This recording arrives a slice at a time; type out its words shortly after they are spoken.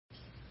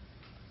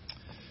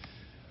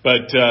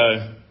But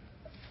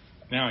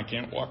now I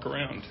can't walk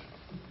around.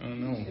 I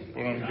don't know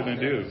what I'm going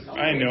to do.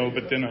 I know,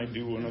 but then I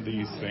do one of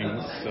these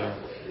things. So.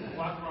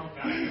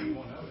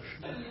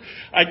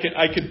 I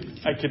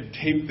could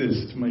tape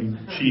this to my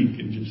cheek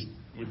and just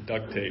with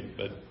duct tape,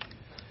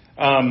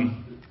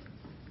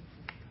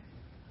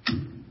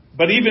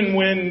 but even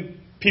when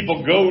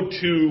people go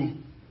to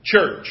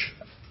church,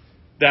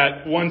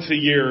 that once a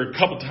year, a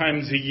couple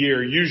times a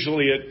year,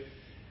 usually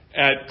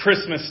at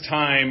Christmas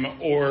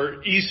time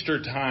or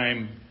Easter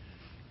time,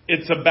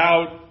 it's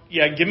about,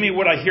 give me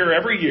what I hear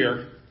every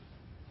year.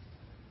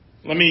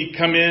 Let me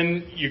come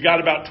in. You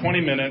got about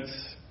 20 minutes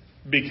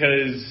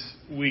because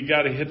we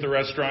got to hit the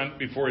restaurant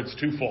before it's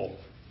too full.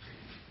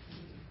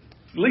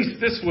 At least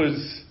this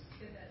was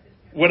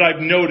what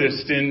I've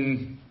noticed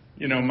in,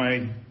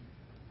 my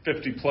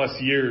 50 plus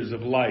years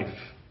of life.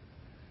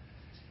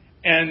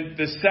 And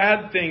the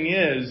sad thing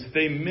is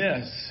they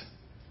miss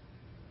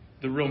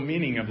the real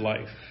meaning of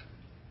life.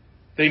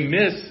 They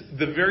miss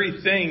the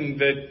very thing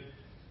that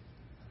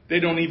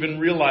they don't even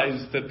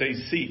realize that they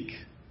seek.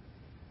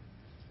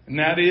 And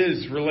that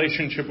is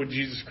relationship with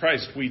Jesus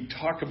Christ. We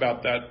talk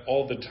about that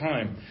all the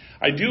time.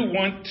 I do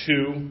want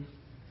to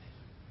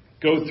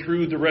go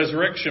through the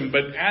resurrection,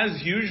 but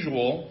as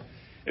usual,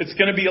 it's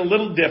going to be a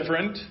little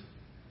different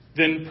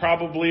than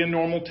probably a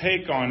normal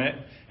take on it.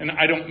 And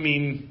I don't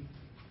mean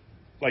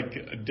like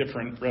a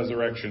different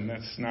resurrection.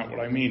 That's not what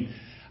I mean.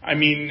 I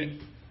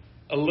mean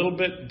a little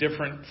bit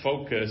different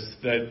focus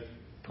that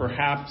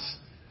perhaps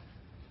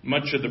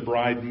much of the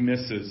bride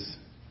misses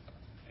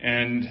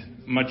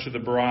and much of the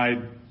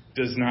bride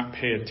does not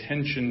pay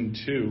attention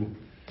to.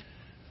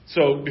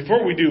 So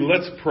before we do,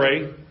 let's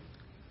pray.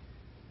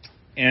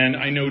 And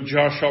I know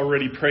Josh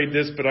already prayed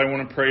this, but I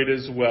want to pray it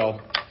as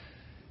well,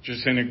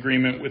 just in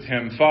agreement with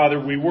him. Father,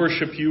 we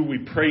worship you, we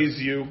praise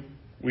you,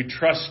 we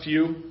trust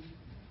you,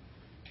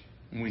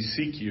 and we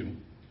seek you.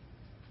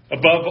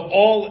 Above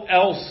all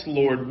else,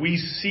 Lord, we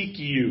seek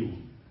you,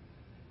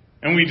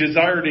 and we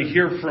desire to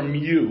hear from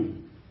you,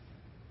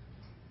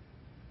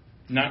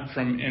 not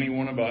from any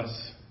one of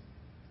us,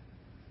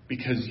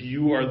 because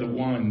you are the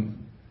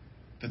one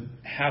that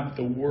have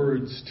the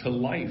words to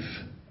life,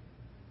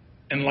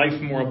 and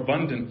life more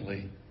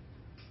abundantly.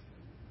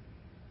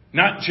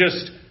 Not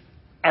just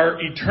our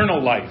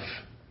eternal life,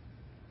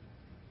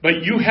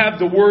 but you have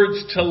the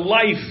words to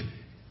life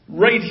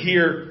right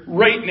here,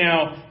 right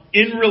now,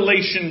 in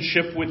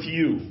relationship with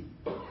you.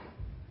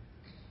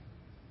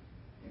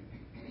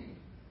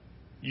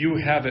 You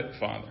have it,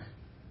 Father.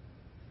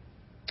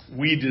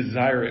 We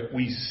desire it.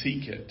 We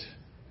seek it.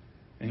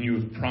 And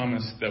you have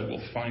promised that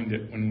we'll find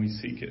it when we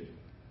seek it.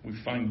 We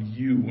find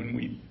you when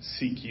we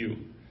seek you.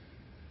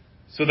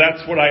 So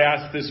that's what I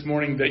ask this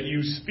morning, that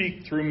you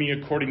speak through me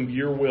according to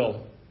your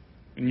will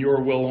and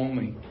your will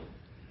only.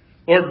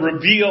 Lord,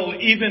 reveal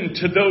even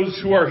to those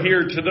who are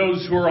here, to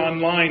those who are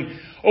online,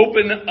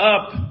 open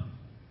up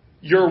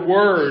your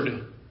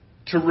word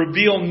to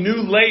reveal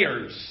new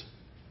layers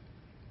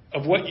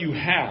of what you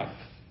have.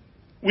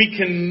 We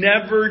can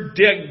never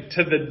dig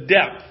to the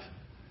depth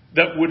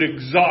that would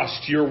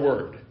exhaust your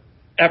word,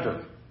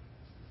 ever.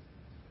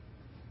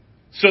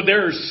 So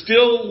there are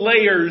still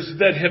layers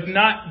that have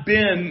not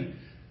been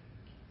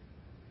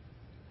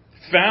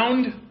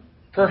found,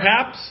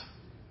 perhaps,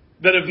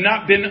 that have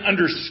not been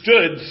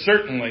understood,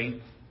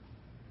 certainly,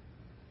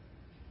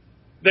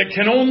 that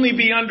can only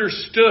be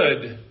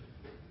understood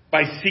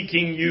by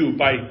seeking you,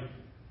 by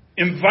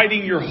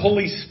inviting your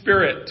Holy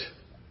Spirit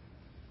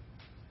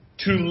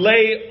to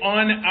lay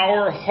on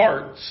our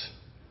hearts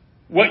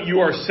what you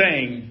are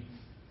saying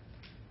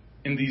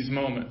in these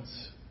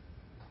moments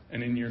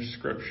and in your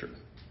scripture.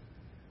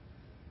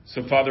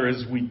 So, Father,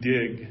 as we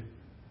dig,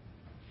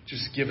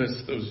 just give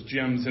us those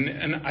gems.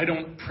 And I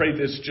don't pray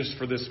this just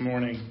for this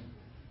morning.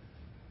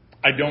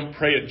 I don't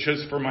pray it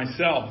just for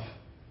myself.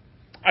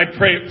 I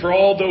pray it for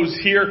all those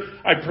here.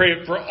 I pray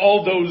it for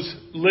all those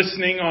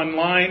listening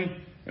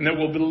online and that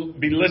will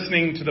be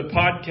listening to the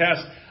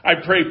podcast. I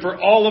pray for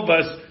all of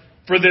us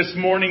for this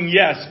morning,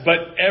 yes,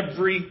 but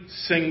every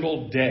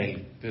single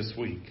day this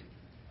week.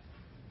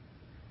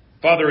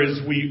 Father, as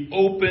we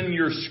open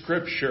your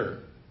scripture,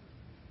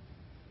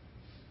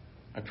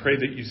 I pray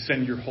that you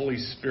send your Holy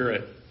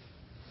Spirit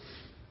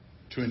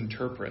to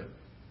interpret,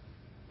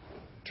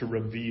 to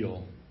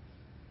reveal,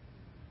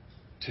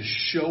 to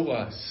show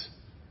us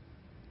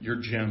your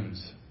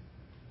gems.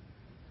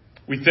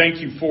 We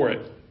thank you for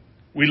it.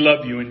 We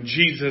love you. In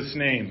Jesus'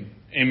 name,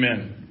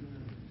 amen.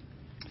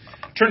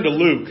 Turn to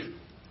Luke.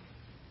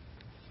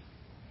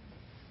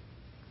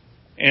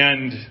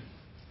 And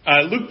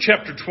Luke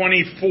chapter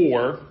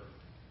 24.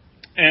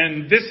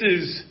 And this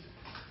is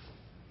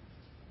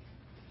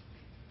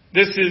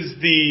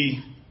the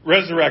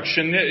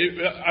resurrection.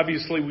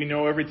 Obviously, we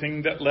know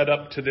everything that led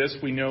up to this.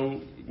 We know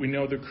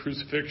the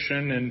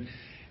crucifixion,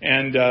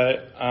 and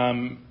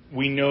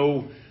we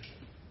know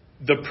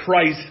the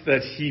price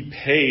that he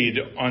paid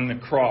on the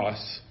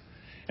cross.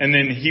 And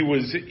then he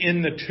was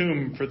in the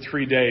tomb for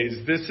 3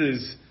 days. This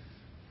is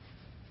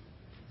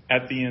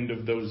at the end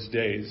of those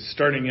days,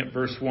 starting at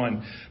verse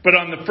 1. But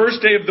on the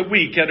first day of the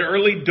week, at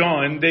early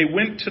dawn, they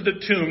went to the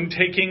tomb,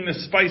 taking the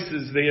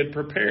spices they had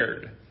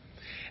prepared.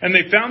 And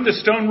they found the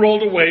stone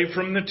rolled away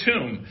from the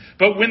tomb.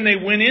 But when they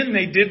went in,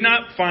 they did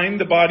not find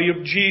the body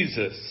of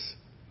Jesus.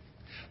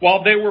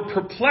 While they were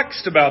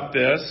perplexed about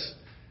this,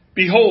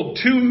 behold,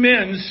 2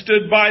 men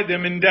stood by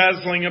them in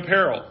dazzling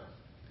apparel.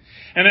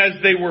 And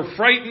as they were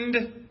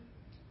frightened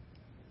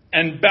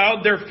and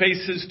bowed their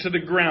faces to the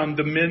ground,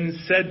 the men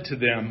said to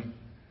them,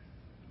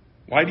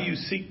 "Why do you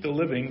seek the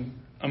living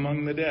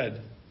among the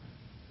dead?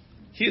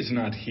 He is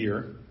not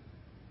here,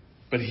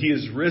 but he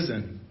is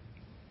risen.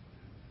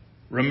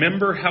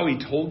 Remember how he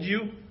told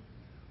you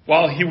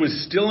while he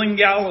was still in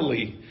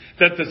Galilee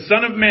that the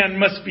Son of Man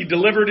must be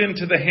delivered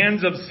into the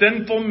hands of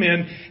sinful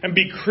men and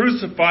be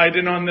crucified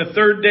and on the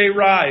 3rd day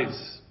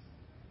rise."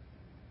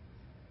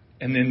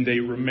 And then they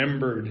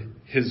remembered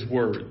his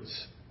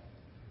words.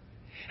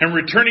 And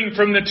returning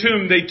from the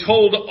tomb, they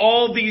told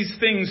all these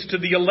things to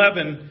the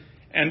 11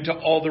 and to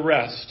all the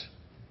rest.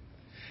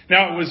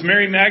 Now it was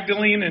Mary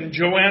Magdalene and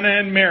Joanna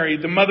and Mary,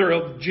 the mother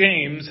of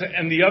James,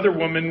 and the other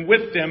woman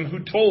with them who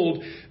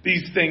told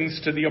these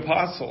things to the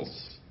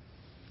apostles.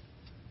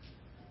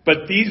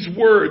 But these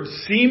words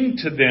seemed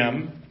to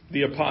them,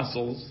 the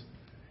apostles,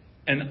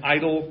 an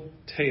idle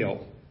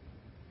tale,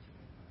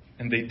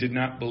 and they did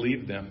not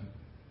believe them.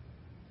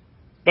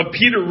 But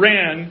Peter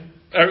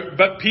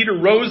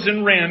rose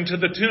and ran to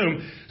the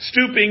tomb.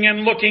 Stooping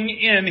and looking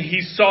in,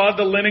 he saw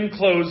the linen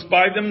clothes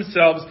by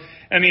themselves,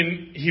 and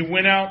he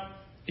went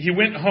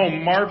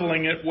home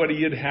marveling at what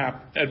had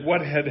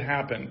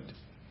happened.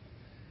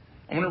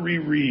 I want to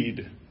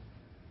reread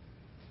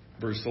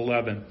verse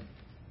 11.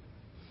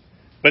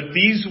 But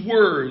these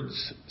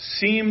words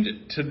seemed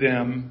to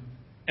them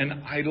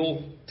an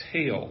idle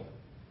tale,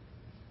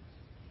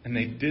 and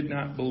they did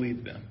not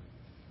believe them.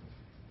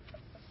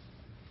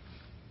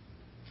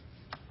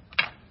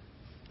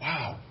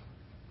 Wow.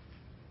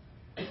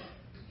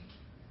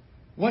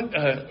 What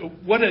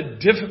a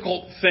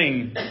difficult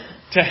thing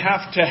to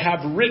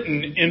have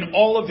written in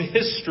all of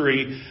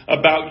history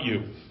about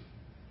you.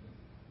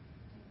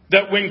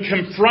 That when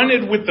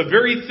confronted with the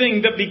very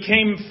thing that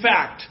became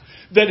fact,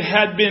 that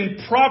had been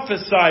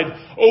prophesied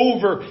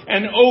over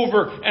and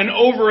over and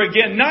over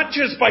again, not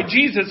just by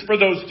Jesus for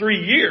those 3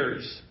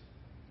 years,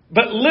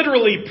 but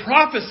literally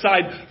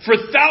prophesied for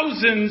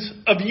thousands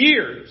of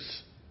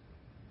years.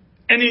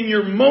 And in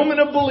your moment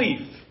of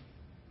belief,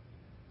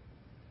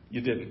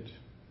 you didn't.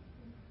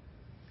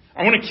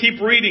 I want to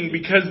keep reading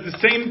because the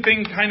same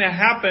thing kind of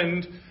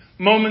happened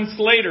moments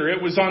later.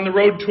 It was on the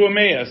road to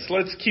Emmaus.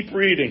 Let's keep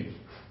reading.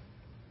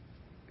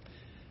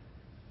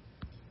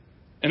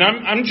 And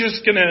I'm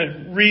just going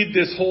to read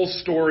this whole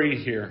story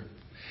here.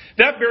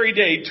 That very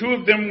day, 2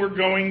 of them were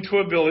going to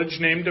a village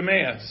named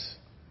Emmaus.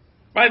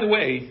 By the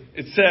way,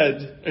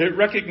 it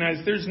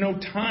recognized there's no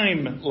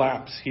time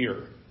lapse here.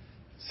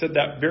 It said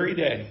that very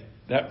day,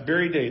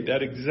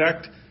 that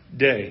exact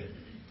day.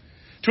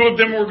 2 of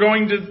them were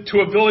going to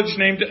a village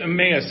named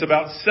Emmaus,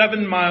 about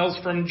 7 miles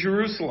from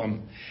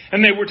Jerusalem.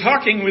 And they were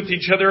talking with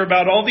each other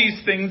about all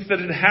these things that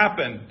had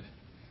happened.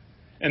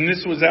 And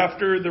this was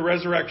after the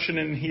resurrection,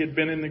 and he had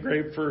been in the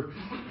grave for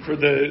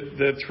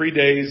the 3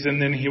 days,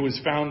 and then he was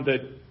found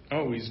that,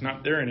 he's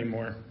not there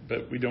anymore,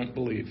 but we don't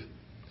believe.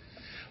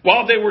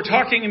 While they were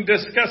talking and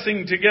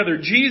discussing together,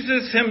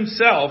 Jesus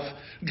himself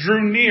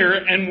drew near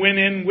and went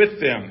in with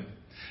them.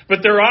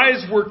 But their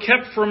eyes were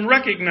kept from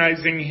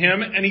recognizing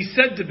him, and he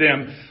said to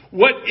them,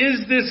 "What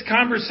is this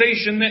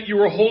conversation that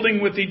you are holding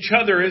with each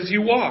other as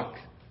you walk?"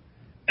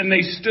 And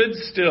they stood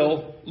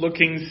still,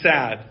 looking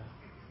sad.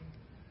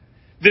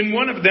 Then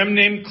one of them,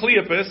 named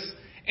Cleopas,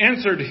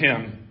 answered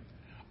him,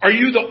 "Are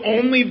you the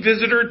only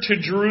visitor to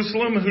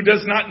Jerusalem who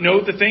does not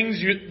know the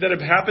things that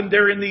have happened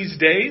there in these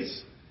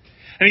days?"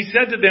 And he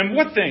said to them,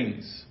 "What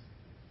things?"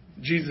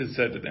 Jesus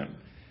said to them.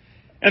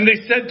 And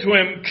they said to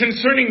him,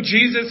 "Concerning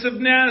Jesus of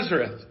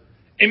Nazareth,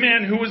 a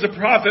man who was a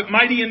prophet,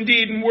 mighty in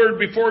deed and word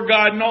before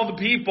God and all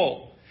the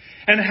people,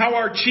 and how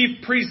our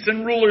chief priests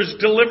and rulers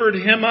delivered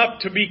him up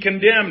to be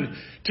condemned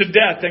to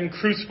death and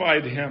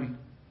crucified him.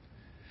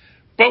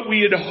 But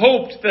we had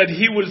hoped that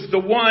he was the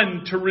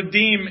one to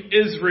redeem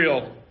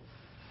Israel."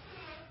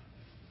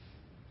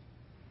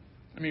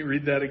 Let me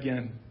read that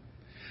again.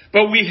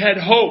 But we had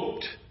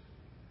hoped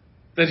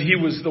that he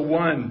was the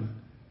one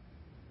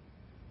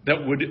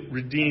that would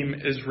redeem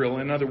Israel.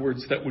 In other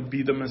words, that would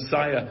be the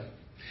Messiah.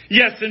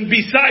 Yes, and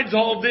besides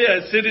all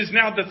this, it is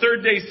now the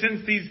 3rd day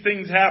since these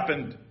things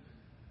happened.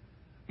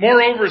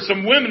 Moreover,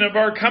 some women of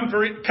our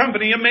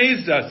company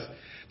amazed us.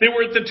 They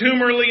were at the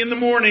tomb early in the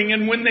morning,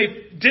 and when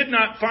they did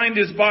not find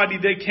his body,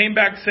 they came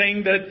back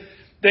saying that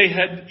they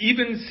had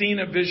even seen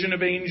a vision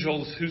of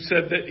angels who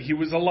said that he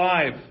was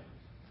alive.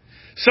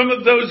 Some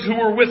of those who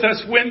were with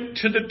us went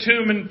to the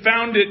tomb and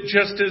found it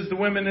just as the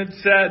women had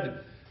said,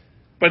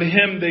 but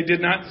him they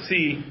did not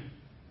see.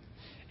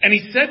 And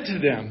he said to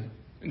them,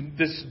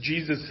 this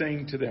Jesus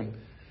saying to them,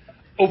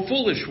 "O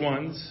foolish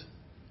ones,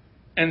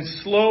 and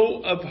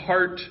slow of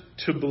heart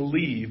to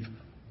believe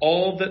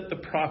all that the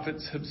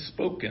prophets have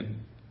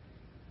spoken.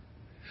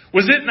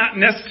 Was it not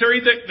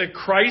necessary that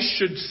Christ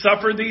should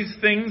suffer these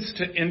things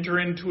to enter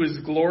into his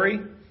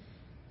glory?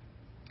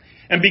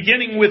 And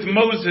beginning with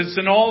Moses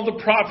and all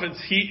the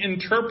prophets, he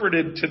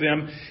interpreted to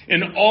them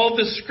in all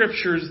the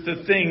scriptures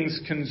the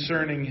things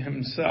concerning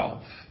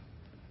himself.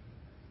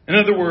 In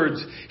other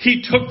words,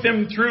 he took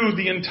them through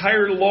the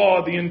entire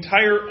law, the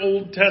entire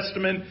Old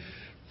Testament,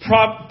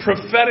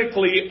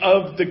 prophetically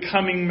of the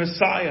coming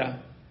Messiah,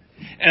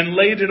 and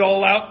laid it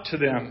all out to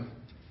them.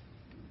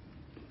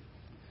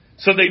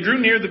 So they drew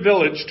near the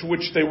village to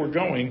which they were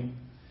going.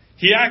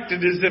 He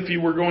acted as if he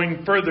were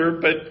going further,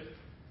 but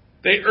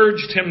they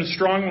urged him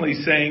strongly,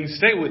 saying,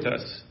 "Stay with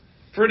us,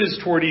 for it is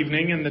toward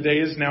evening, and the day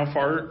is now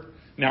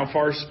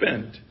far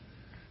spent."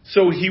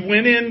 So he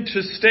went in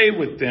to stay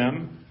with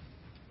them.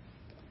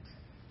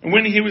 And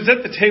when he was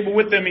at the table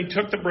with them, he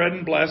took the bread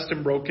and blessed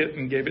and broke it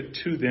and gave it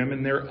to them,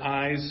 and their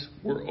eyes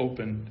were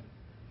opened,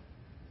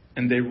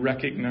 and they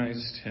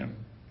recognized him,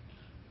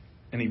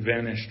 and he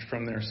vanished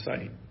from their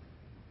sight.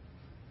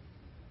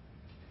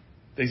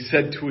 They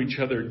said to each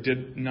other,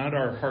 "Did not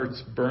our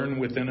hearts burn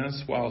within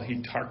us while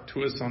he talked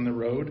to us on the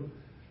road,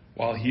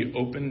 while he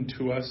opened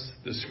to us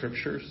the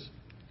scriptures?"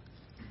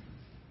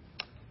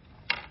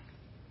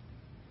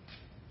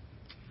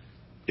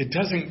 It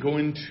doesn't go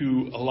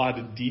into a lot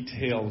of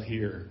detail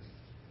here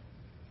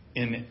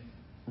in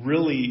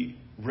really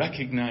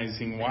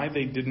recognizing why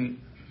they didn't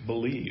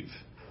believe,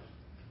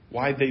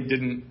 why they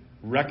didn't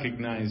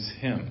recognize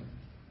him.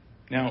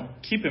 Now,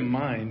 keep in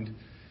mind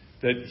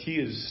that he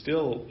is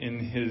still in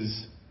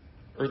his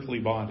earthly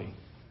body,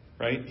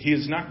 right? He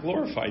is not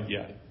glorified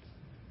yet.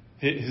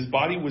 His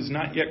body was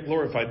not yet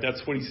glorified.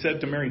 That's what he said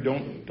to Mary.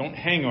 Don't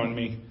hang on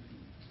me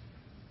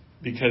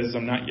because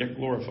I'm not yet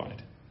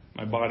glorified.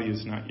 My body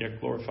is not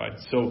yet glorified.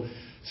 So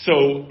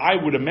I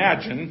would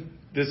imagine,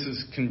 this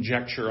is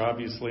conjecture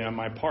obviously on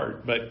my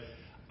part, but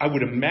I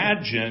would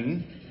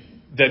imagine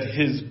that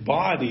his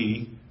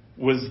body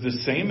was the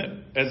same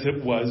as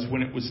it was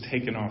when it was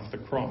taken off the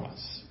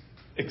cross,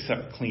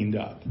 except cleaned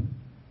up.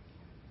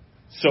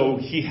 So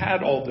he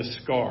had all the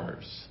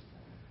scars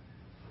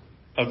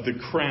of the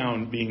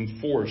crown being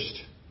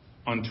forced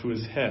onto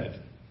his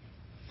head.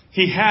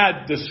 He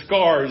had the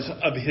scars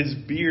of his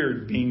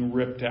beard being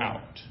ripped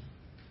out.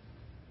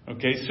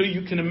 Okay, so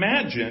you can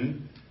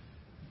imagine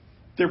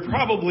they're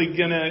probably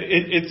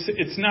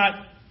it's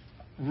not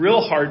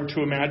real hard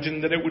to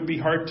imagine that it would be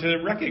hard to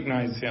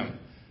recognize him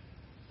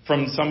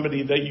from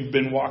somebody that you've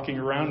been walking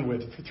around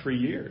with for 3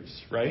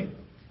 years, right?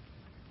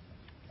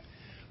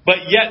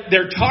 But yet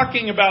they're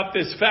talking about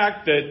this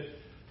fact that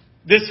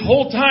this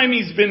whole time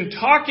he's been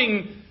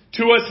talking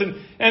to us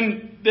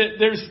and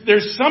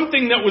there's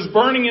something that was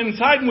burning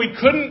inside and we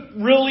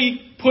couldn't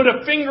really put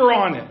a finger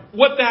on it,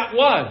 what that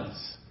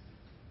was.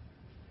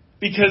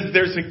 Because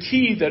there's a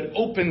key that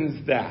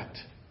opens that.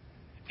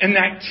 And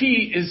that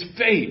key is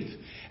faith.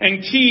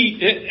 And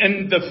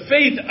the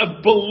faith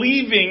of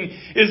believing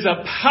is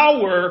a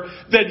power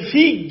that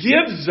he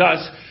gives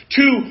us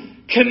to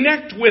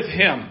connect with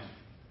him,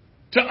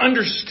 to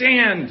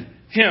understand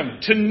him,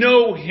 to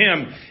know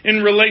him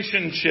in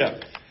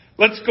relationship.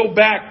 Let's go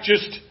back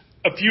just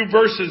a few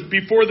verses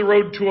before the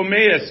road to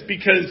Emmaus,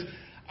 because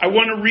I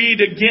want to read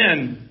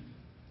again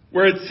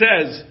where it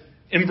says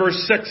in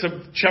verse 6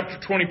 of chapter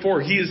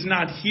 24, "He is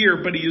not here,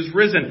 but he is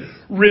risen.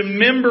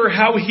 Remember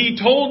how he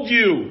told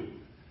you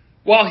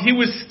while he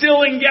was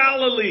still in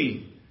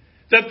Galilee,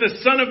 that the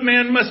Son of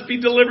Man must be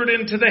delivered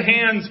into the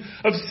hands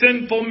of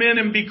sinful men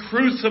and be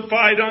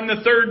crucified on the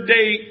third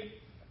day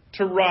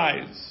to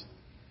rise."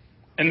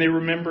 And they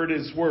remembered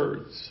his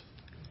words.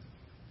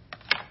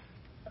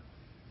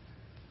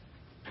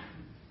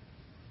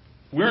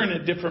 We're in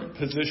a different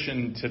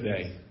position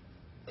today.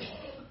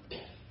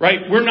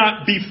 Right? We're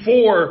not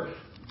before,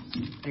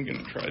 I'm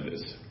going to try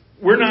this.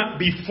 We're not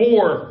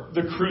before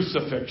the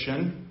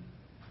crucifixion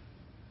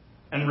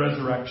and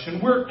resurrection.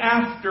 We're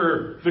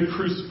after the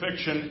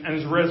crucifixion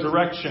and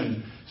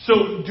resurrection.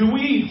 So do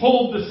we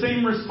hold the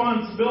same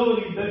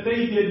responsibility that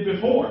they did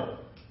before?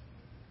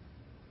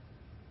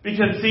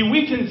 Because, see,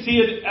 we can see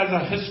it as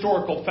a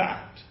historical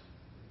fact.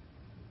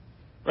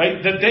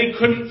 Right? That they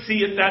couldn't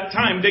see at that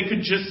time. They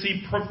could just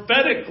see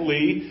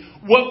prophetically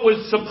what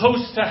was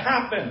supposed to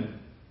happen.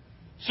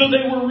 So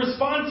they were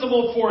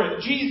responsible for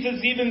it. Jesus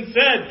even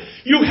said,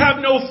 "You have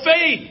no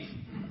faith.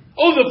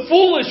 Oh, the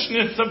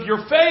foolishness of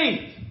your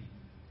faith."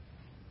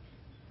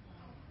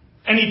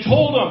 And he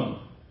told them.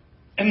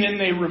 And then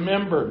they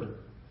remembered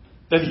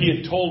that he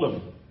had told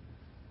them.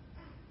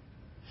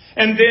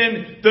 And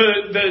then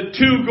the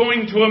two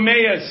going to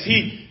Emmaus,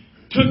 he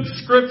took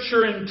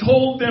scripture and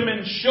told them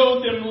and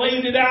showed them,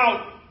 laid it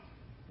out,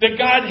 that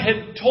God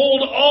had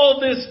told all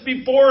this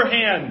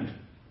beforehand.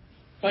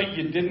 But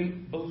you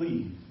didn't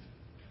believe.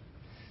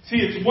 See,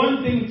 it's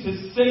one thing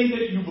to say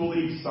that you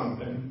believe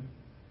something.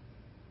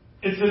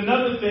 It's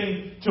another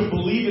thing to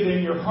believe it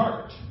in your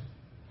heart.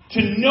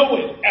 To know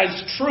it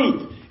as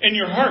truth in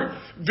your heart.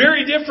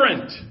 Very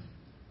different.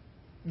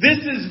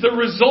 This is the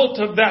result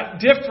of that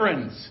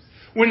difference.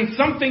 when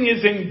something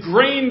is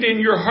ingrained in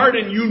your heart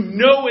and you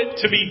know it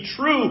to be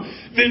true,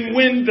 then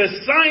when the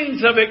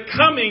signs of it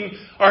coming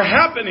are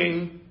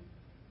happening,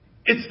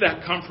 it's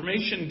that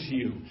confirmation to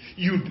you.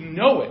 You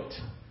know it.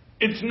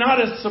 It's not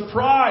a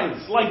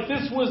surprise, like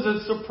this was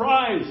a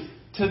surprise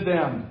to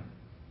them.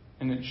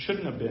 And it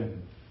shouldn't have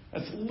been.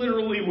 That's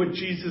literally what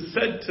Jesus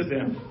said to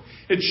them.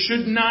 It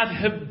should not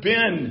have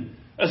been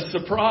a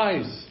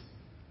surprise.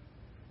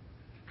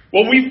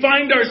 Well, we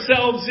find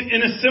ourselves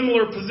in a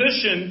similar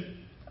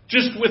position,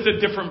 just with a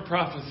different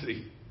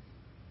prophecy.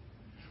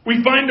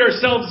 We find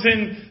ourselves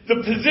in the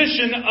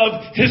position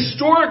of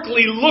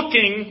historically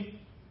looking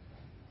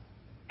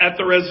at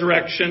the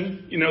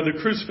resurrection, the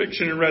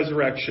crucifixion and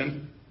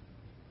resurrection,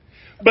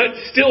 but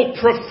still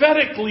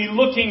prophetically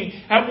looking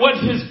at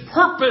what his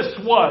purpose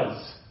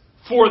was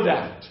for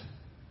that.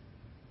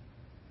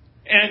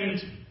 And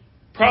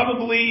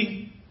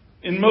probably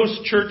in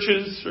most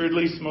churches, or at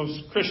least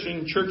most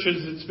Christian churches,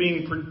 it's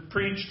being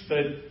preached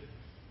that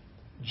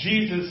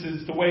Jesus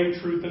is the way,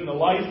 truth, and the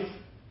life.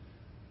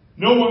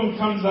 No one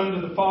comes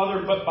unto the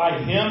Father but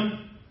by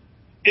him.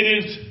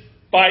 It is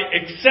by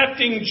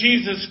accepting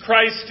Jesus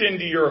Christ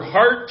into your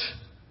heart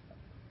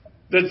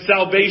that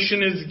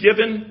salvation is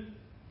given,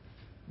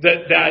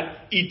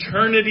 that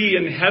eternity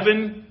in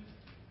heaven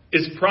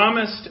is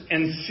promised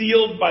and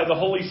sealed by the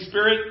Holy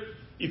Spirit,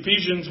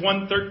 Ephesians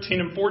 1:13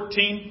 and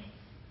 14.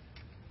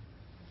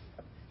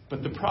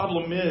 But the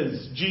problem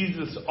is,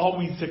 Jesus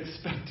always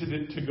expected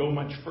it to go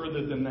much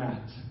further than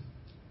that.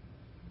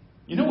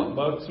 You know what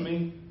bugs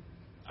me?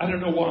 I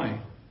don't know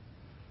why.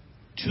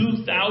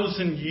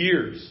 2,000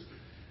 years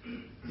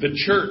the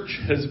church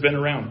has been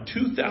around.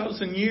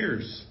 2,000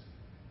 years.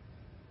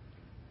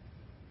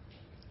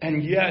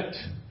 And yet,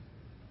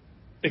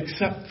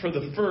 except for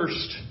the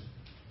first,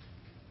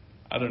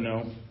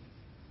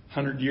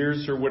 100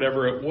 years or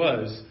whatever it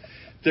was,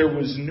 there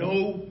was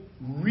no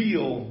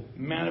real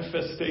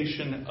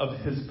manifestation of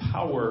his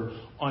power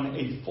on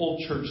a full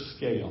church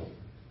scale.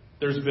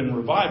 There's been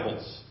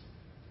revivals.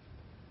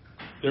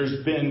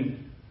 There's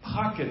been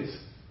pockets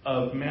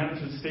of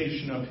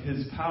manifestation of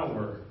his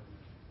power,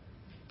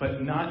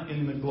 but not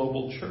in the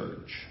global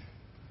church.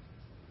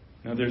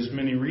 Now, there's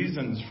many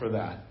reasons for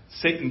that.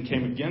 Satan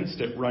came against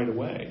it right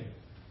away,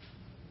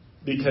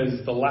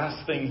 because the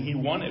last thing he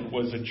wanted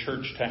was a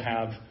church to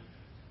have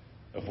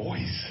a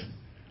voice.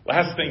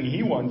 Last thing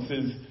he wants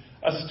is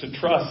us to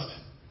trust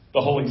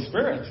the Holy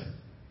Spirit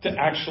to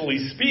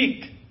actually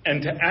speak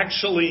and to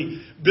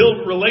actually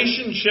build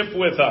relationship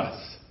with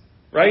us.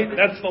 Right?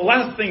 That's the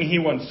last thing he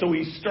wants. So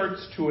he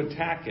starts to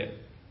attack it.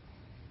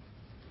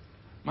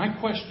 My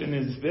question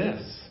is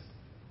this.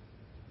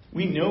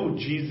 We know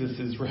Jesus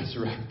is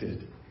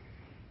resurrected.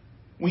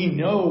 We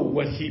know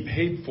what he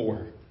paid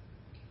for.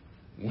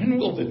 When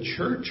will the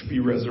church be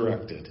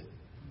resurrected?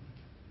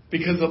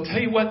 Because I'll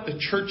tell you what, the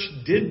church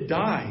did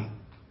die.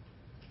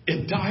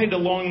 It died a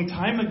long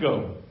time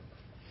ago.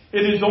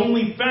 It is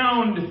only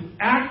found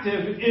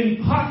active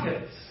in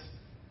pockets.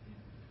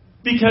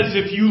 Because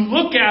if you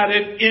look at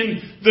it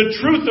in the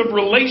truth of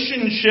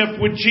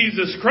relationship with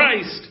Jesus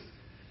Christ,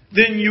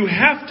 then you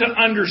have to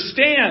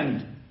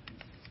understand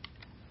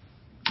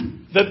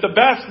that the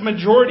vast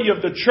majority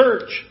of the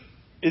church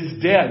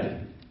is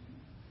dead.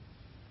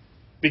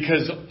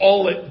 Because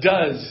all it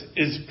does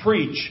is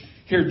preach.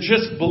 Here,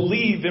 just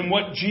believe in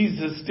what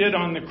Jesus did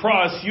on the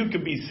cross. You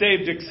could be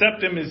saved,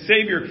 accept him as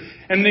Savior.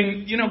 And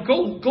then,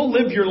 go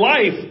live your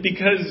life.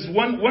 Because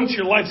once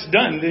your life's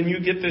done, then you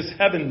get this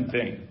heaven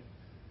thing.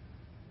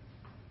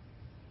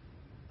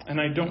 And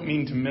I don't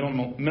mean to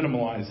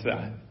minimalize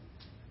that.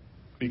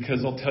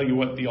 Because I'll tell you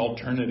what, the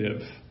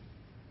alternative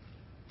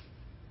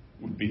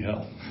would be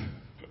hell.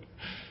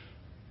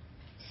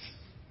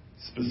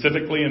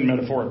 Specifically and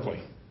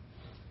metaphorically.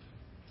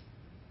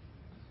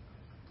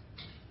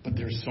 But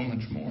there's so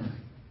much more.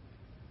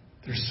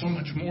 There's so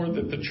much more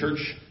that the church,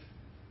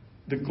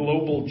 the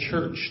global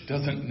church,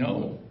 doesn't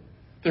know.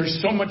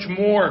 There's so much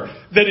more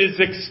that is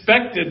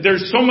expected.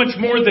 There's so much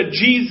more that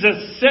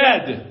Jesus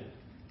said.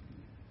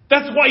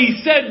 That's why he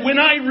said, when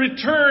I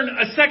return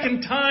a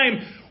second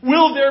time,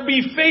 will there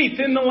be faith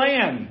in the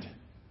land?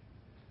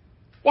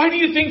 Why do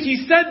you think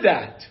he said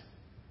that?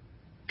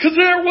 Because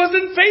there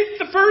wasn't faith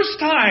the first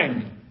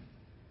time.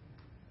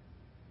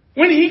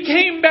 When he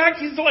came back,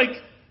 he's like,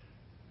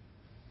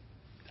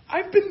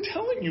 I've been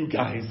telling you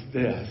guys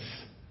this.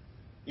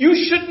 You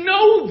should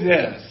know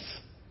this.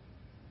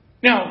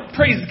 Now,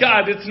 praise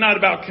God, it's not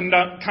about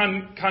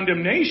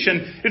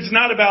condemnation. It's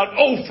not about,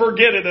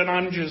 forget it and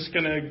I'm just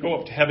going to go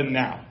up to heaven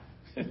now.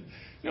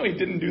 No, he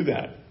didn't do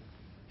that.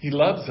 He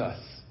loves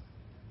us.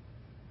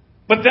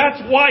 But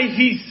that's why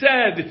he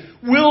said,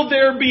 will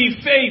there be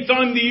faith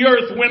on the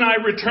earth when I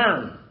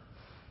return?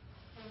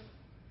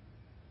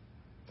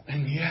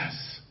 And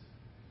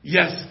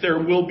yes, there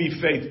will be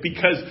faith,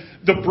 because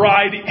the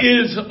bride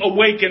is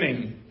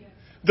awakening.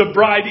 The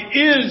bride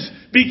is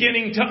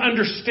beginning to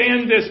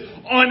understand this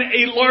on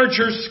a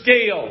larger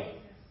scale,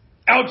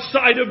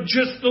 outside of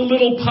just the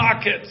little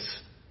pockets.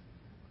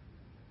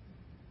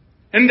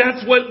 And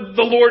that's what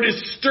the Lord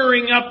is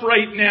stirring up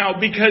right now,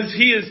 because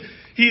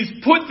He's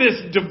put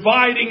this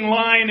dividing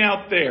line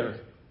out there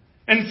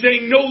and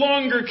saying, no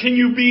longer can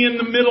you be in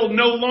the middle.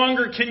 No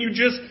longer can you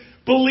just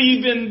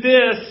believe in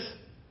this,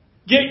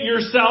 get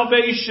your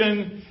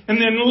salvation, and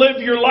then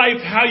live your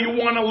life how you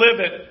want to live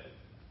it.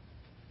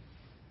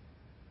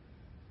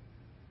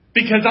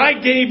 Because I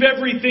gave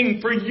everything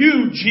for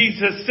you,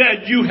 Jesus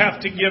said, you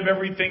have to give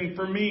everything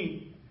for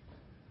me.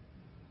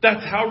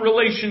 That's how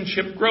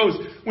relationship grows.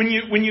 When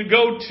you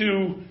go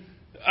to,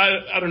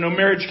 I don't know,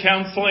 marriage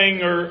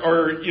counseling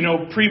or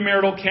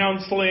premarital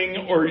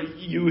counseling, or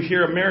you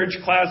hear a marriage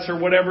class or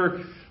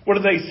whatever, what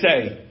do they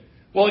say?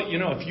 Well,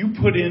 if you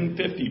put in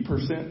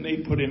 50% and they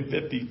put in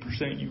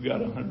 50%, you got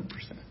 100%.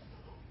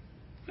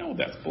 No,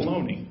 that's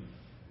baloney.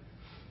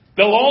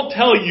 They'll all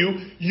tell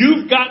you,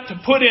 you've got to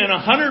put in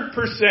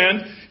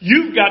 100%,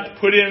 you've got to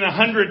put in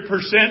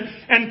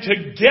 100%, and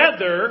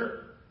together,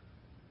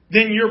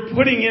 then you're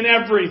putting in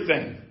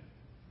everything.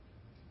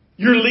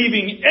 You're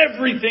leaving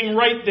everything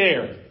right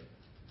there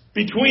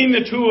between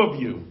the two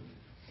of you.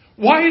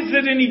 Why is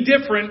it any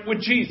different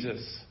with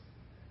Jesus?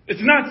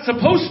 It's not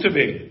supposed to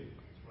be.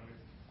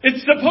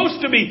 It's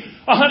supposed to be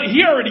 100.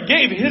 He already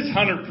gave his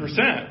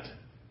 100%.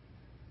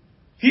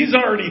 He's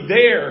already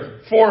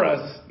there for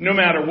us no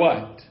matter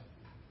what,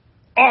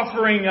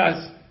 offering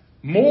us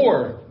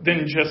more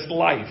than just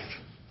life.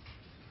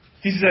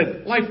 He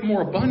said, life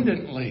more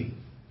abundantly.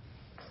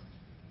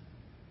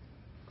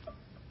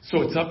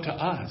 So it's up to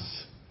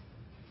us.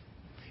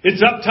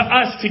 It's up to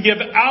us to give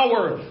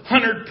our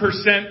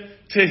 100%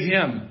 to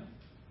Him.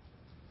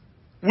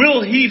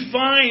 Will He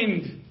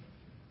find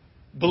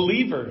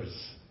believers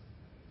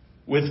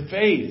with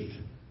faith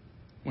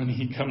when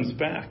He comes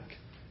back?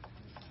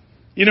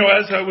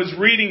 As I was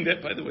reading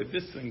that, by the way,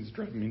 this thing's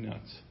driving me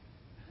nuts.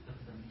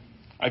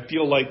 I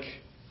feel like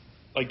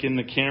in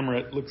the camera,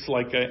 it looks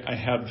like I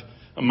have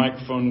a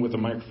microphone with a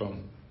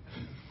microphone.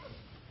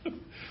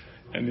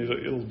 And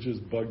it'll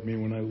just bug me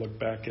when I look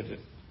back at it.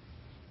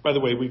 By the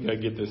way, we got to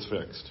get this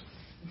fixed.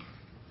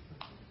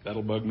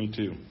 That'll bug me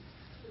too.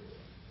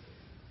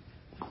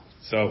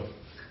 So,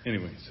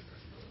 anyways,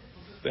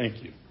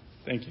 thank you.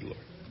 Thank you, Lord.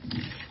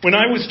 When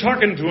I was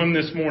talking to Him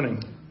this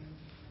morning,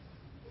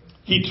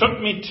 He took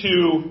me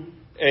to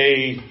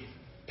a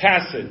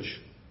passage.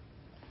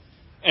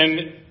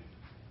 And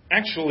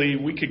actually,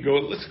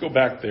 let's go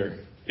back there.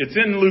 It's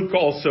in Luke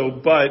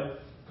also, but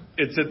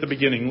it's at the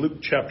beginning, Luke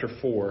chapter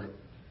 4.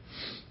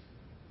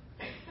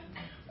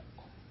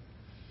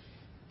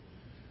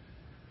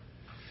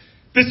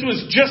 This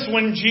was just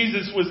when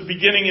Jesus was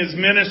beginning His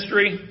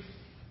ministry,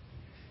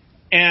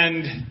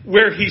 and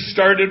where He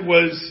started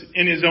was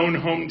in His own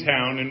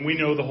hometown, and we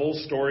know the whole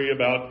story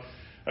about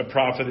a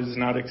prophet is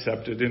not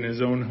accepted in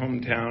his own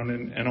hometown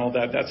and all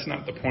that. That's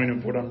not the point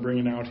of what I'm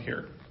bringing out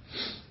here.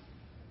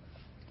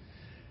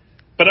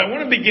 But I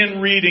want to begin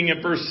reading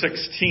at verse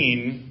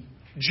 16.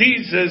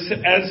 Jesus,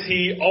 as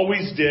He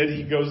always did,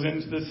 He goes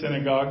into the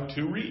synagogue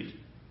to read,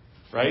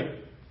 right?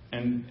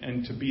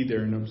 And to be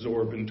there and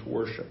absorb and to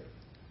worship.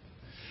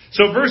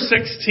 So verse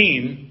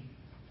 16,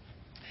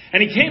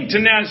 and He came to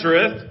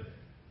Nazareth,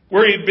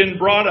 where He had been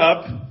brought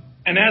up,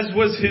 and as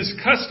was His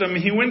custom,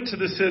 He went to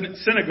the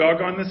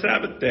synagogue on the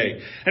Sabbath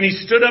day. And He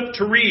stood up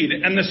to read,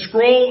 and the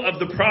scroll of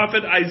the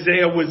prophet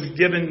Isaiah was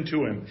given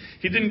to Him.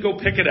 He didn't go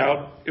pick it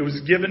out. It was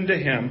given to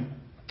Him.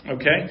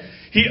 Okay?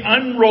 He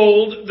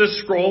unrolled the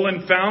scroll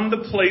and found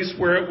the place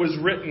where it was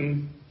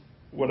written,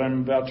 what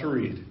I'm about to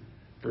read.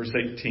 Verse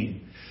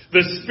 18.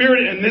 The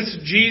Spirit, and this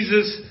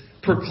Jesus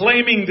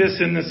proclaiming this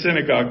in the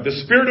synagogue,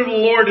 the Spirit of the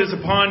Lord is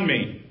upon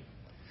me,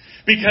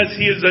 because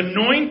He has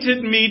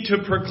anointed me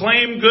to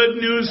proclaim good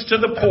news to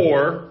the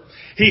poor.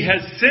 He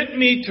has sent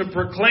me to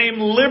proclaim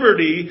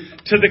liberty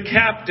to the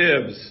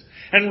captives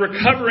and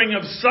recovering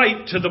of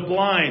sight to the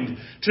blind,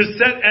 to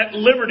set at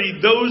liberty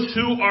those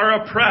who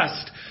are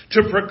oppressed,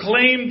 to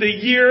proclaim the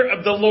year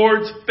of the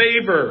Lord's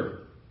favor.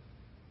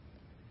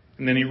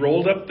 And then He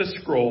rolled up the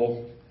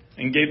scroll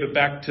and gave it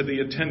back to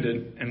the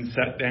attendant and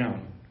sat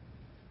down.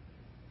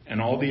 And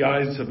the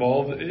eyes of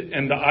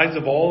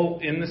all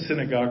in the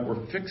synagogue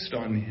were fixed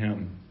on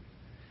Him.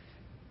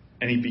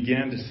 And He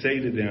began to say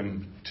to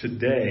them,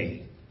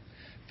 today,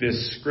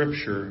 this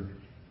scripture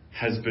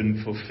has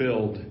been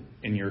fulfilled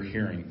in your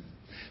hearing.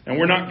 And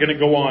we're not going to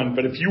go on,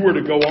 but if you were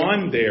to go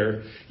on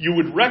there, you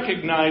would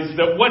recognize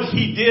that what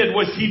He did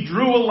was He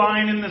drew a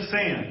line in the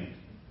sand.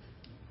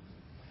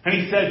 And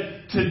He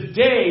said,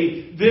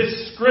 today,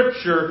 this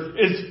scripture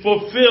is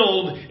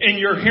fulfilled in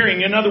your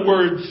hearing. In other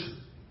words,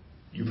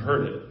 you've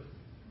heard it.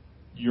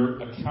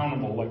 You're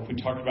accountable, like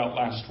we talked about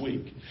last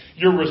week.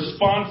 You're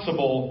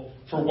responsible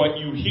for what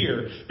you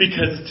hear.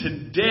 Because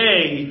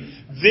today,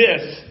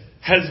 this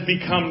has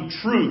become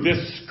true.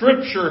 This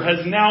scripture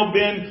has now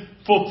been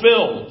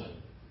fulfilled.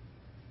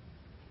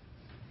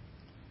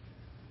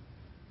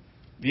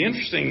 The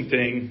interesting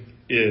thing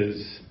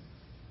is,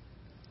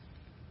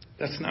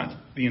 that's not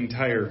the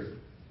entire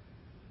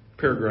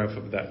paragraph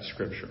of that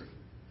scripture.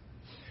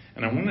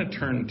 And I want to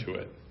turn to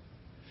it.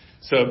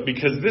 So,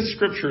 because this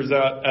scripture is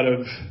out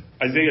of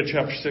Isaiah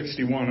chapter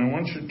 61, I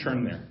want you to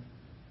turn there.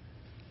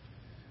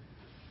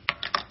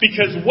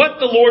 Because what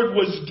the Lord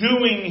was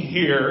doing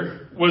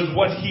here was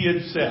what He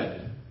had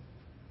said.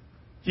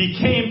 He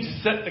came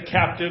to set the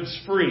captives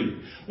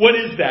free. What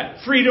is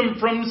that? Freedom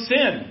from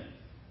sin.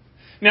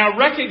 Now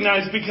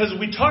recognize, because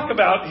we talk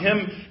about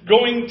Him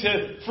going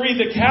to free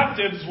the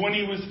captives when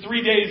He was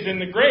 3 days in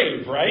the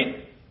grave,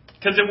 right?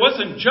 Because it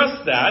wasn't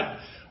just that.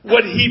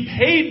 What He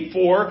paid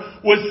for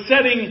was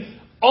setting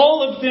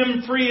all of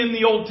them free in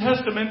the Old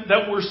Testament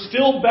that were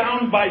still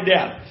bound by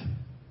death.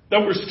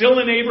 That were still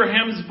in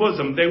Abraham's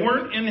bosom. They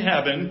weren't in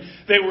heaven.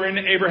 They were in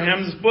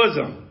Abraham's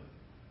bosom.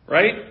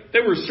 Right? They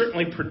were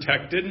certainly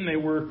protected, and they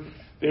weren't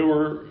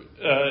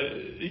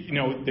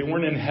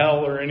in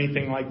hell or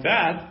anything like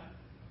that.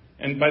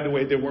 And by the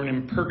way, they weren't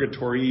in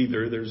purgatory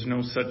either. There's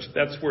no such,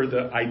 that's where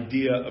the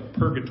idea of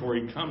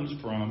purgatory comes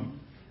from,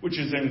 which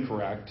is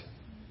incorrect.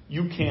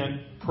 You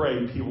can't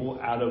pray people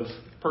out of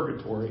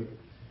purgatory.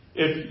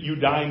 If you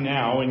die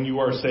now and you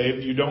are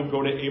saved, you don't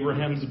go to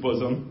Abraham's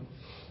bosom,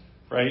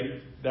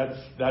 right? That's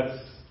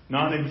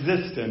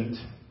non-existent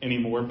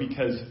anymore,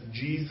 because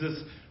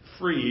Jesus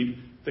freed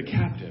the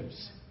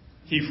captives.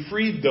 He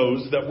freed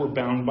those that were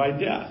bound by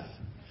death.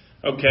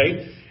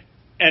 Okay?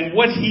 And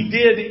what He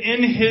did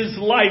in His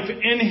life,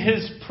 in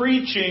His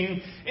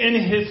preaching, in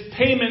His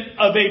payment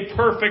of a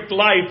perfect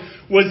life,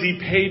 was He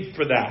paid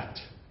for that.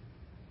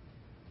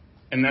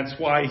 And that's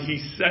why He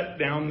set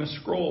down the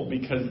scroll,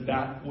 because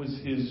that was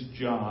His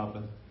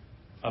job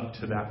up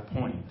to that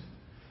point.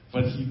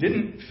 But He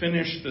didn't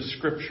finish the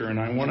scripture, and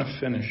I want to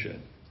finish it.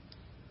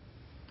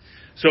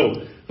 So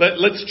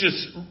let's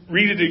just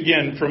read it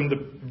again from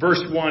the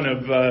verse 1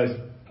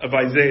 of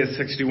Isaiah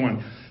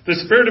 61. The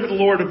Spirit of the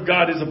Lord of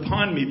God is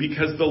upon me,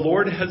 because the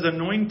Lord has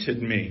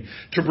anointed me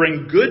to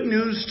bring good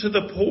news to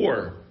the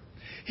poor.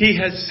 He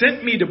has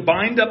sent me to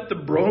bind up the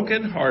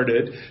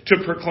brokenhearted,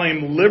 to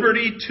proclaim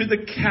liberty to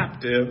the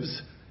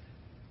captives,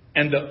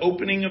 and the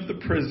opening of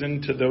the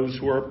prison to those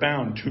who are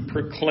bound, to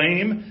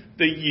proclaim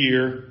the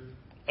year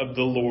of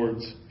the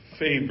Lord's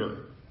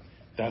favor.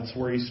 That's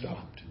where He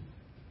stopped.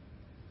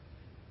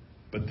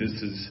 But this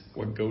is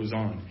what goes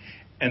on.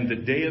 And the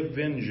day of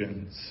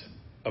vengeance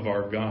of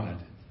our God,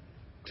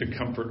 to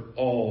comfort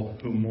all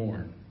who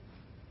mourn.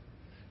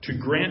 To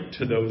grant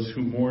to those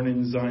who mourn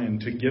in Zion,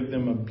 to give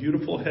them a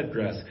beautiful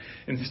headdress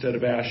instead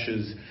of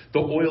ashes, the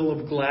oil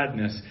of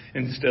gladness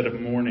instead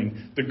of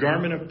mourning, the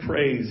garment of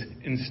praise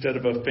instead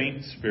of a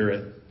faint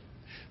spirit,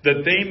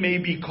 that they may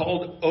be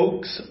called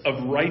oaks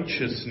of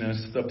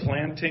righteousness, the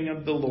planting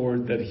of the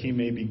Lord, that He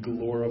may be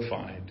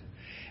glorified.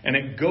 And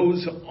it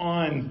goes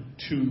on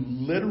to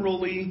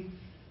literally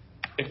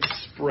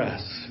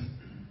express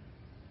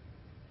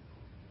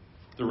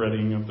the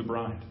readying of the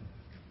bride.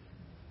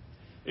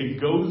 It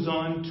goes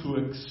on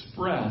to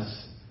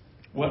express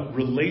what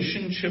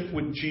relationship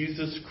with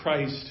Jesus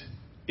Christ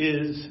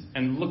is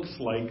and looks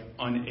like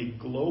on a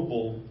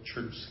global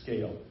church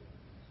scale.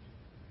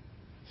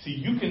 See,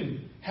 you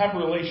can have a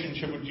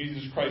relationship with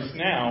Jesus Christ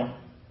now,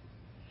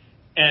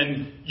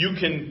 and you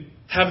can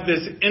have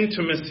this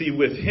intimacy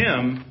with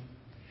Him,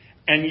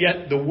 and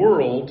yet the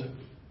world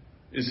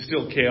is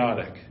still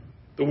chaotic.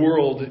 The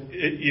world,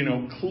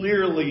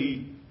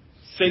 clearly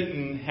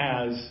Satan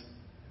has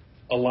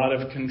a lot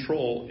of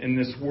control in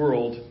this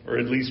world, or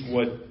at least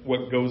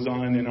what goes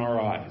on in our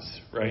eyes,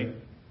 right?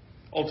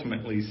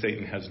 Ultimately,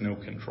 Satan has no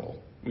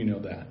control. We know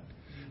that.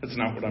 That's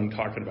not what I'm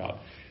talking about.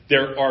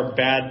 There are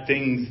bad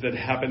things that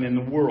happen in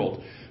the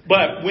world.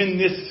 But when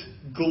this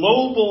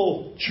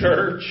global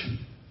church,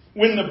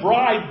 when the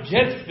bride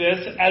gets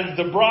this, as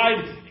the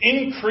bride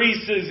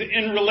increases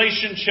in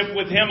relationship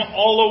with Him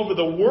all over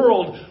the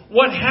world,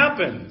 what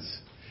happens?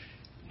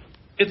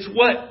 It's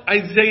what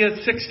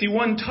Isaiah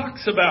 61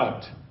 talks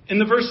about in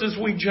the verses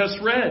we just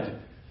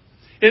read.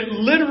 It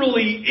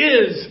literally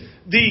is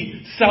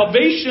the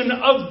salvation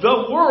of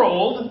the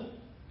world,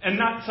 and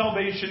not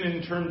salvation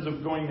in terms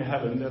of going to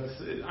heaven.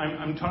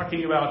 I'm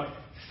talking about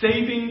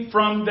saving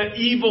from the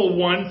evil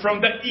one,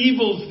 from the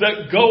evils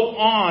that go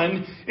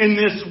on in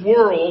this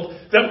world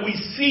that we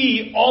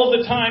see all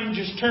the time.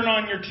 Just turn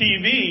on your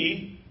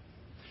TV.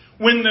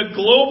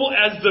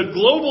 As the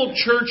global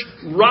church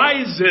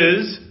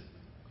rises,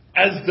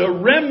 as the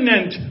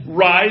remnant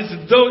rise,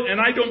 and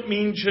I don't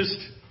mean just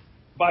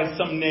by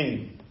some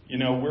name.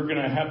 We're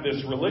going to have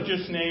this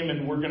religious name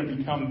and we're going to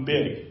become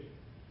big.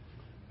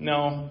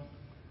 No,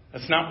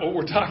 that's not what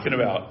we're talking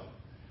about.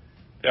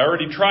 They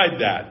already tried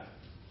that.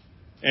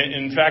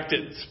 In fact,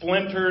 it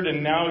splintered,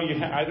 and now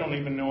I don't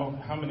even know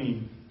how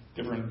many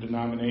different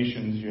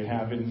denominations you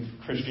have in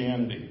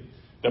Christianity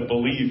that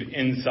believe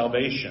in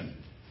salvation.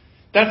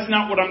 That's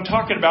not what I'm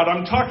talking about.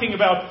 I'm talking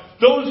about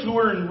those who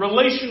are in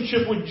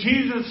relationship with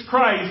Jesus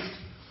Christ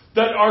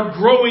that are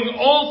growing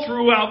all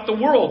throughout the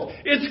world.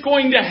 It's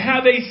going to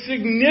have a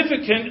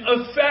significant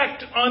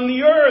effect on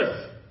the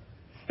earth.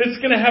 It's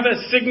going to have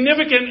a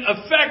significant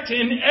effect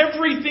in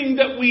everything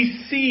that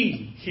we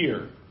see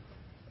here.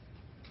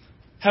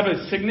 Have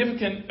a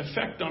significant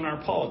effect on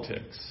our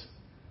politics.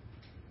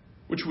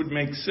 which would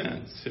make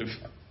sense if,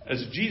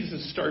 as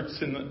Jesus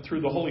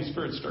through the Holy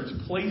Spirit, starts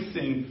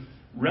placing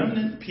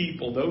remnant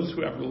people, those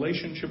who have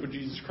relationship with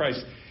Jesus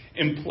Christ,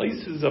 in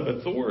places of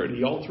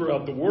authority all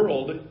throughout the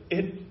world,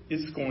 it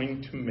is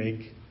going to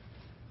make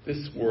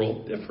this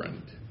world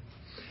different.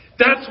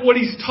 That's what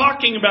he's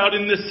talking about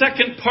in the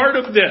second part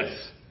of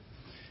this.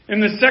 In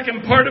the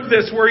second part of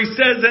this, where he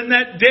says, "And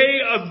that day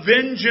of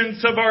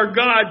vengeance of our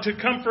God to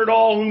comfort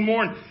all who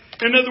mourn."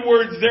 In other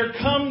words, there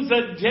comes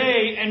a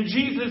day, and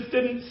Jesus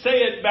didn't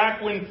say it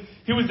back when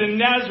he was in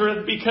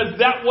Nazareth, because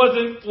that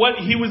wasn't what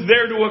he was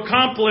there to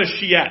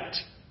accomplish yet.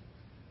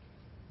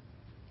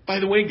 By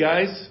the way,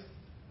 guys,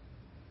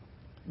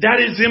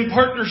 that is in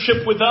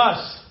partnership with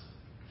us.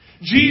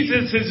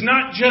 Jesus is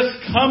not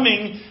just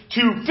coming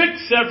to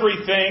fix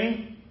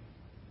everything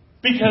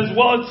because,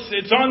 well,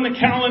 it's on the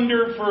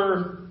calendar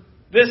for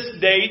this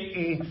date,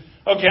 and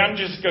okay, I'm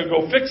just going to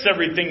go fix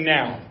everything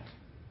now.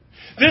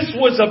 This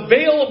was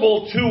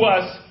available to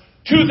us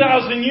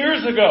 2,000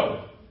 years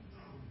ago.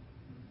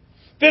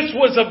 This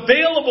was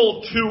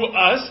available to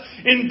us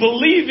in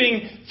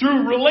believing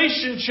through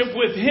relationship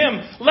with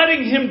Him,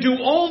 letting Him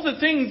do all the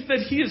things that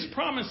He has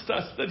promised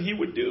us that He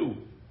would do.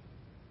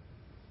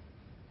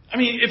 I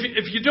mean,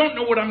 if you don't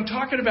know what I'm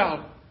talking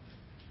about,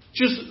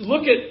 just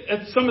look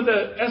at some of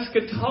the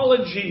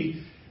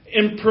eschatology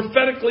and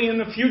prophetically in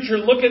the future.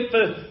 Look at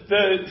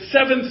the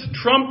seventh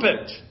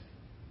trumpet.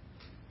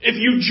 If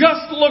you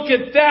just look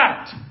at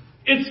that,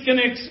 it's going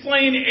to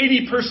explain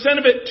 80%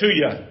 of it to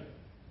you.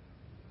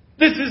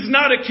 This is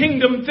not a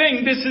kingdom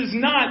thing. This is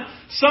not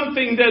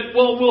something that,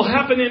 well, will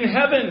happen in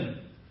heaven.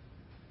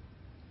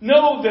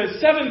 No, the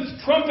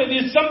seventh trumpet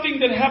is something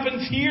that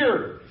happens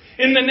here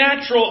in the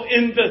natural,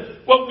 in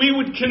what we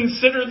would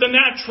consider the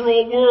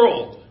natural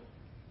world.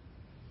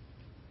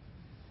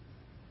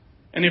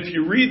 And if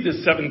you read the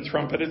seventh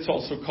trumpet, it's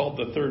also called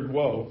the third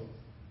woe.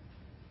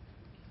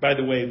 By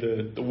the way,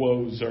 the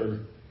woes are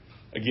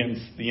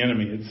against the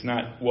enemy. It's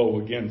not woe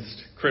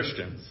against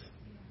Christians.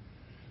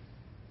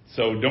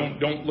 So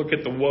don't look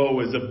at the woe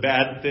as a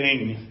bad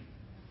thing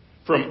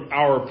from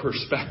our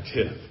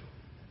perspective.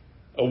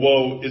 A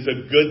woe is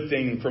a good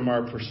thing from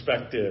our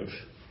perspective.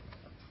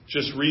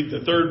 Just read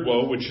the third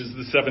woe, which is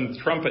the seventh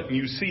trumpet, and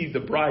you see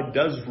the bride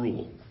does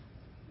rule.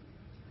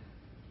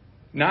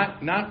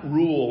 Not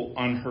rule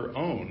on her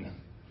own.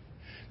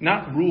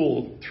 Not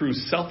rule through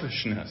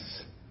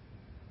selfishness.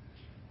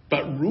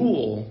 But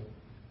rule,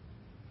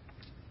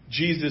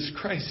 Jesus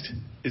Christ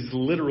is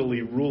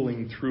literally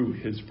ruling through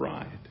His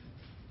bride.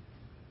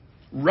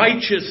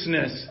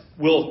 Righteousness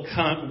will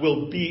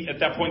be at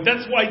that point.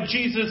 That's why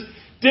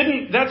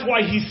that's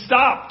why He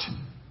stopped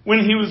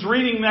when He was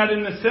reading that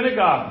in the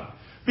synagogue.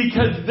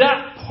 Because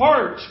that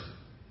part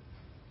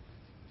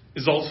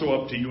is also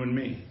up to you and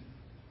me.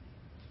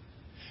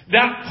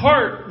 That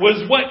part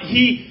was what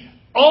He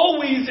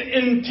always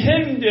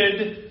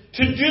intended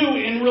to do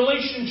in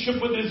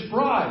relationship with His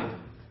bride.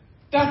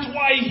 That's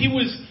why He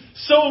was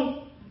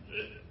so,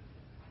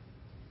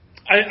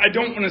 I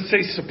don't want to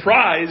say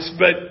surprised,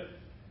 but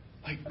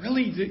like,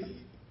 really?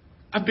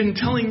 I've been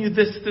telling you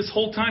this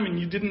whole time and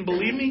you didn't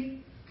believe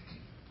me?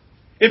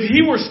 If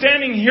He were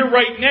standing here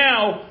right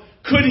now,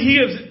 could He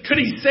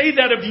say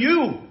that of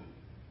you?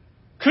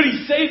 Could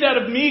He say that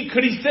of me?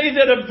 Could He say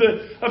that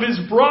of His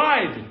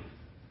bride?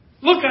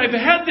 Look, I've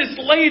had this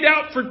laid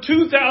out for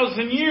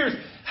 2,000 years.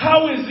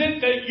 How is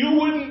it that you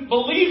wouldn't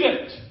believe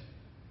it?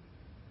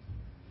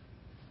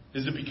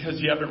 Is it because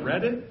you haven't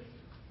read it?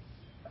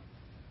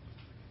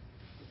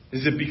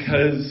 Is it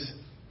because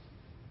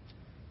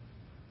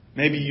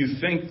maybe you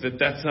think that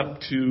that's up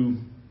to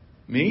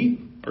me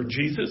or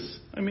Jesus,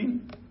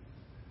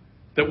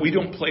 that we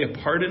don't play a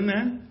part in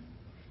that?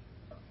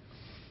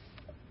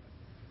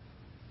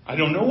 I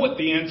don't know what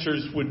the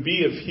answers would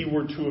be if He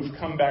were to have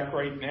come back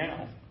right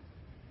now.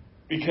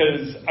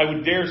 Because I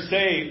would dare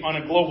say, on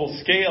a global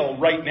scale,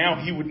 right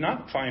now, He would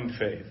not find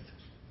faith.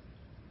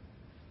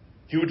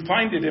 He would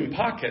find it in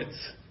pockets.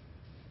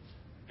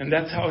 And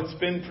that's how it's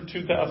been for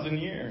 2,000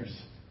 years.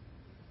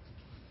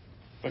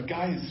 But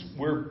guys,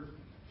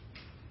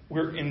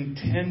 we're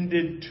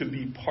intended to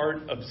be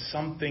part of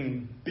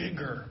something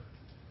bigger.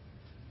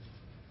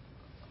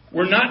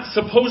 We're not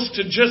supposed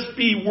to just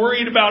be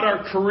worried about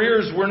our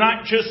careers. We're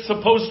not just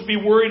supposed to be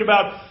worried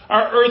about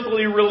our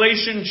earthly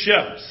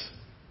relationships.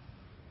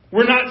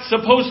 We're not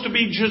supposed to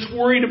be just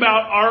worried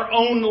about our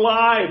own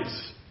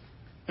lives.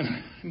 And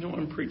I know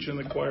I'm preaching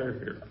the choir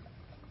here.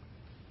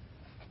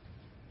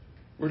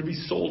 We're to be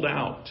sold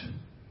out.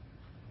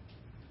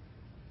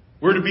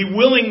 We're to be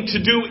willing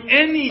to do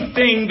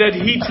anything that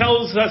He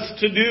tells us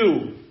to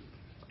do.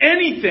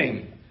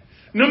 Anything.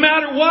 No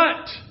matter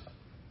what.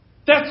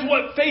 That's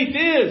what faith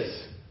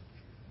is.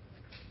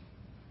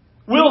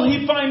 Will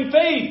He find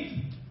faith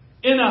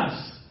in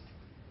us?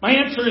 My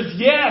answer is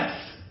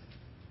yes.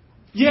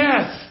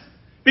 Yes.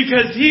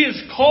 Because He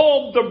has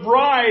called the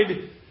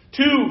bride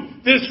to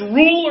this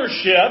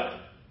rulership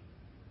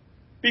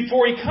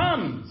before He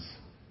comes.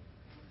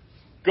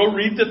 Go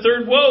read the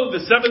third woe, the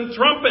seventh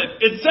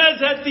trumpet. It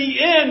says at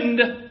the end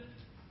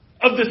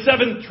of the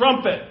seventh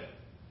trumpet,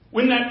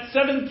 When that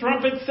seventh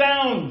trumpet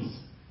sounds,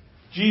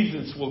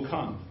 Jesus will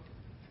come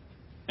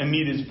and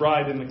meet his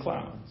bride in the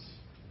clouds.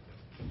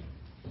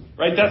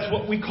 Right? That's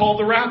what we call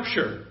the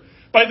rapture.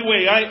 By the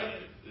way,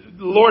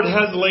 the Lord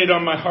has laid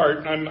on my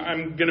heart.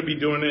 I'm going to be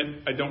doing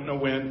it. I don't know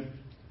when.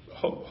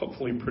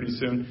 Hopefully pretty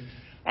soon.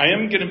 I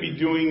am going to be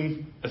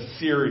doing a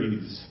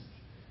series.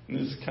 And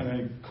this is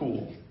kind of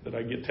cool that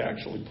I get to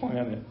actually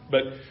plan it.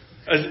 But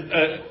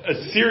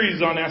a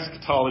series on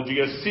eschatology,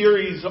 a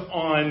series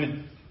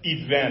on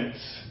events,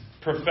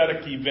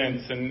 prophetic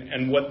events,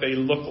 and what they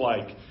look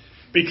like.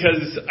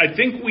 Because I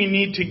think we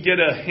need to get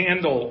a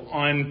handle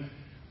on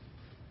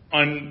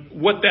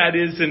what that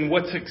is and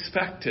what's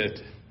expected.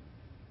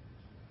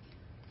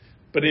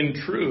 But in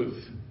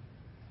truth,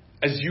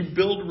 as you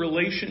build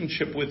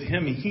relationship with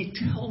him, he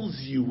tells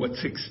you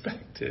what's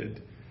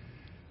expected.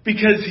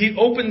 Because he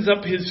opens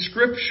up his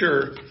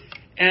scripture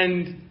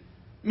and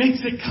makes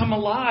it come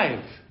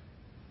alive.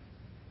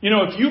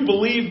 If you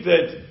believe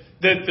that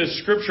the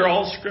scripture,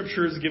 all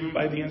scripture is given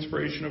by the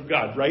inspiration of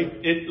God, right?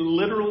 It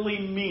literally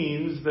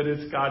means that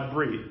it's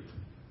God-breathed,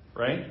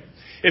 right?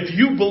 If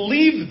you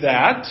believe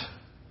that,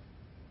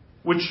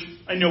 which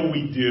I know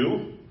we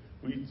do,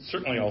 we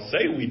certainly all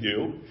say we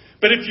do,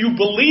 but if you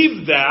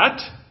believe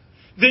that,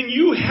 then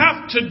you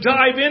have to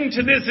dive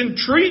into this and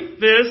treat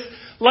this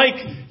like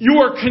you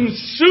are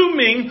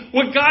consuming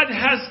what God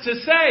has to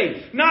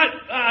say. Not,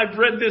 I've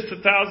read this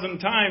 1,000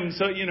 times,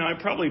 so,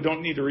 I probably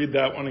don't need to read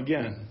that one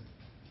again.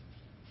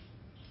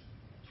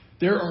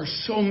 There are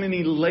so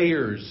many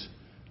layers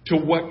to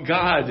what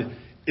God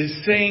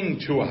is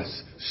saying to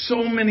us.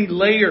 So many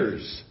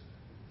layers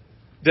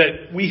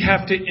that we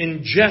have to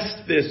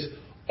ingest this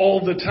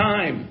all the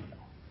time.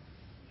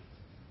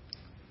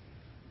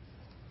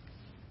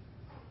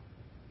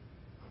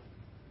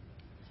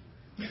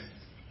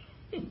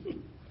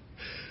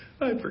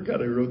 I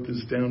forgot I wrote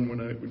this down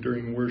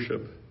during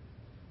worship.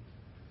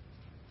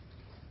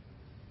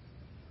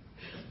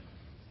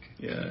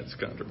 Yeah, it's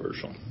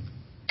controversial.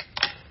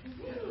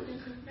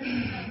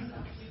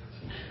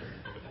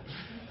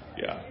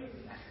 Yeah.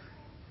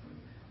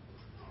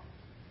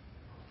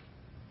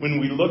 When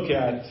we look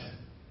at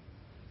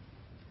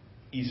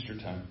Easter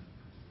time,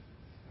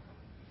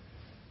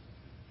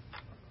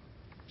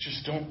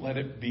 just don't let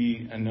it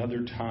be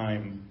another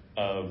time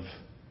of,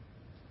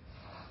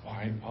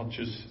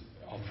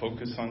 I'll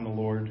focus on the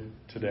Lord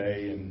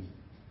today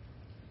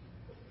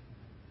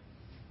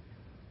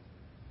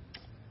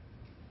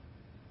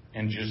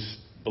and just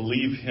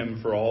believe him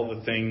for all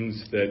the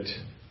things that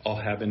I'll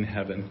have in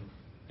heaven.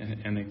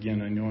 And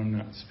again, I know I'm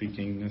not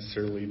speaking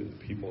necessarily to the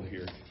people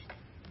here.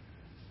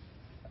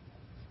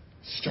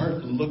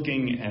 Start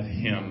looking at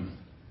him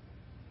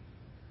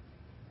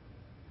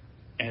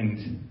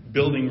and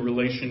building a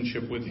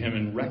relationship with him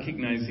and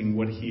recognizing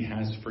what he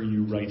has for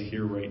you right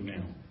here, right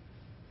now.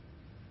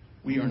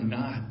 We are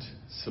not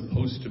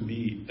supposed to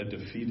be a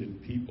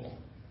defeated people.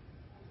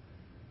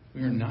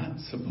 We are not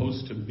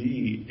supposed to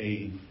be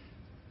a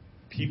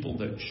people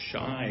that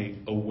shy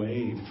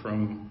away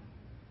from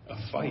a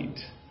fight.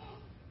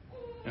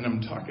 And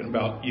I'm talking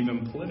about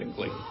even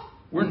politically.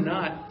 We're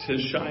not to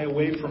shy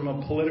away from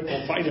a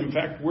political fight. In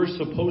fact, we're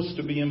supposed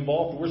to be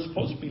involved. We're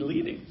supposed to be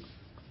leading.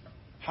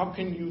 How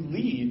can you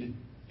lead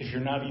if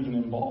you're not even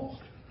involved?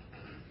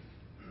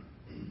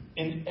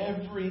 In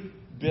every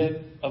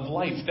bit of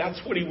life. That's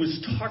what he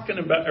was talking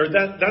about, or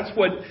that's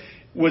what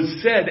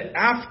was said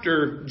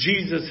after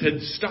Jesus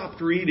had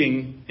stopped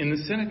reading in the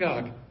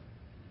synagogue.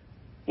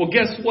 Well,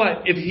 guess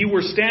what? If he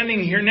were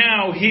standing here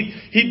now,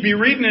 he'd be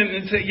reading it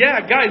and say,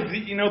 yeah, guys,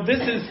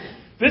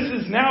 this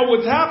is now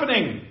what's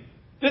happening.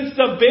 This is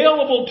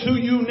available to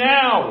you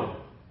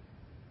now.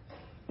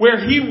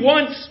 Where he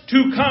wants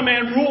to come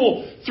and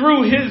rule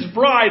through his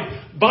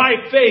bride by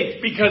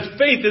faith, because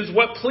faith is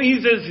what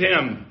pleases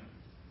him.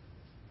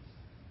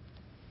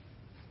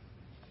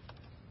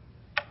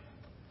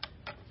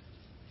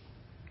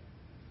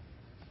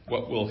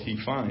 What will he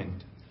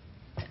find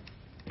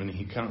when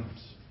he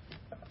comes?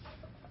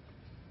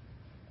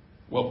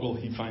 What will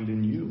he find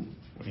in you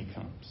when he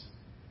comes?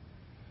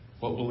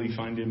 What will he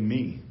find in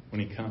me when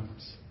he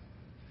comes?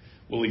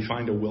 Will he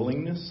find a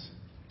willingness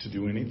to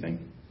do anything?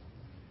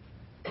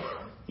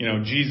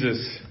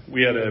 Jesus,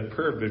 we had a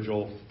prayer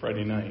vigil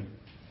Friday night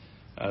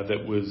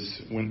that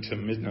went to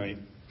midnight.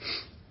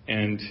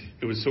 And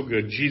it was so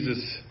good. Jesus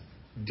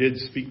did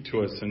speak to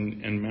us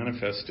and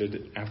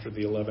manifested after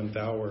the 11th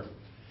hour.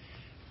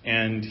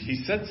 And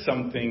he said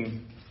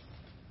something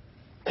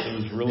that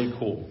was really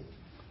cool.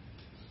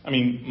 I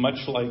mean,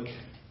 much like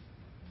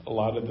a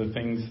lot of the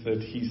things that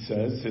he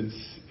says,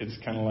 it's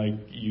kind of like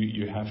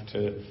you have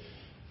to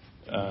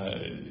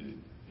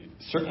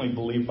certainly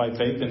believe by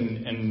faith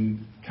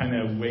and kind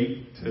of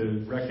wait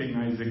to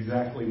recognize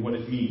exactly what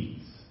it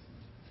means.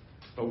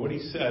 But what he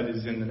said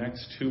is, in the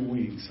next 2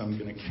 weeks, I'm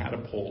going to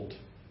catapult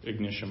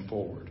Ignition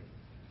forward.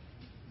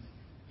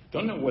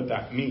 Don't know what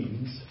that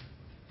means.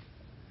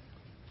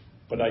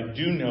 But I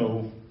do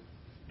know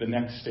the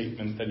next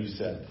statement that he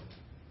said.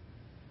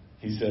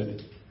 He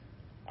said,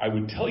 I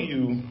would tell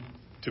you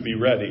to be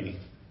ready,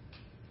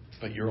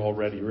 but you're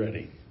already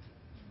ready.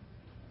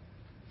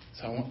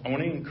 So I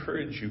want to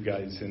encourage you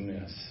guys in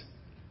this,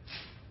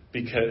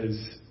 because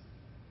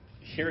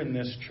here in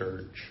this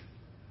church,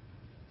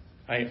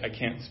 I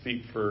can't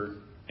speak for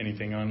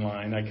anything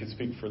online. I could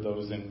speak for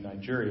those in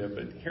Nigeria,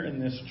 but here in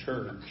this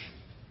church,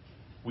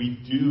 we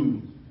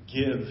do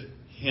give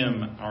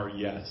him our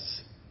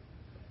yes.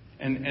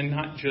 And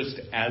not just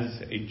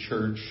as a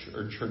church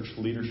or church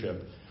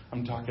leadership.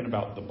 I'm talking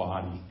about the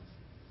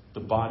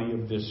body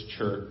of this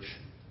church.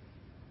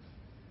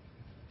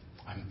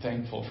 I'm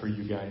thankful for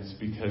you guys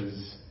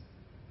because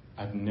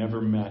I've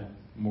never met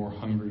more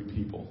hungry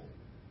people.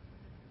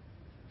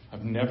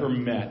 I've never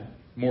met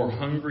more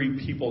hungry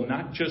people,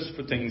 not just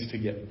for things to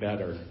get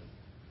better,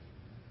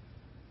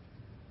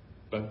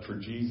 but for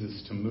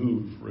Jesus to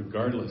move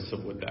regardless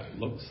of what that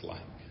looks like.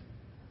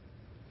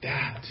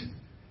 That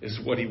is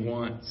what he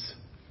wants.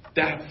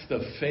 That's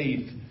the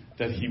faith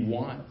that he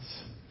wants.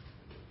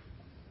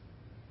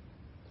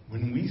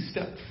 When we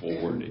step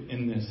forward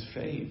in this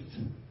faith,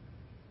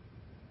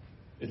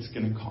 it's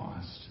going to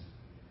cost.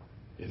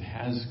 It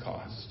has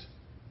cost.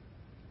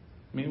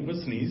 I mean, it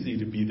wasn't easy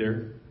to be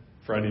there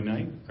Friday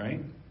night,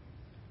 right?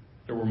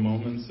 There were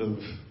moments of,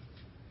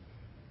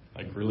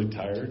 really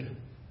tired.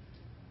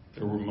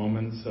 There were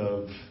moments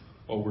of,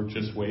 we're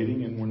just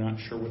waiting and we're not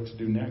sure what to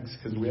do next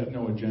because we had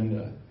no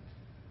agenda.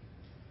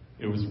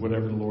 It was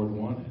whatever the Lord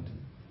wanted.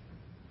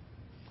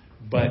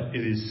 But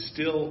it is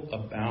still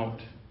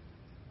about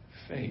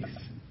faith.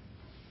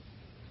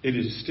 It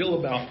is still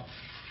about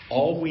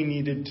all we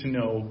needed to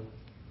know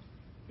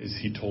is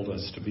he told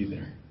us to be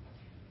there.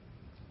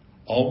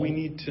 All we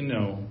need to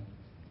know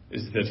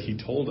is that he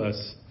told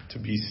us to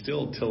be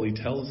still till he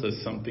tells us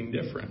something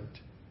different.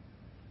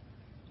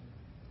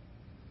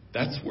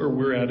 That's where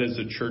we're at as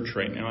a church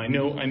right now. I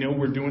know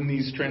we're doing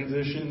these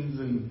transitions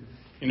and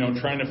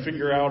trying to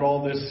figure out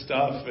all this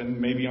stuff, and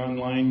maybe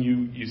online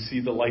you see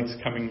the lights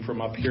coming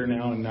from up here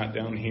now and not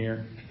down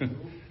here.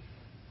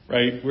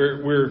 Right?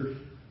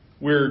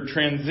 We're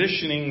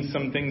transitioning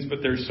some things, but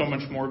there's so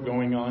much more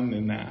going on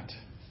than that.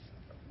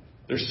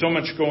 There's so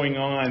much going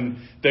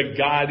on that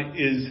God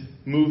is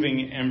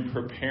moving and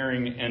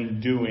preparing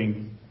and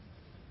doing.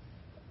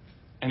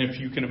 And if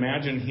you can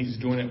imagine he's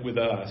doing it with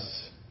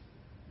us,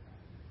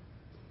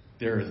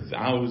 there are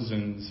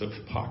thousands of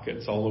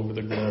pockets all over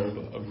the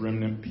globe of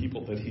remnant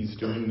people that he's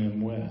doing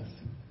them with.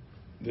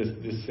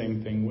 This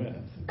same thing with.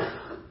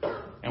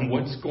 And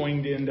what's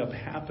going to end up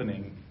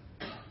happening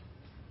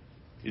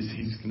is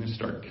he's going to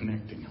start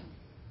connecting them.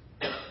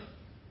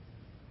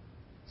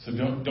 So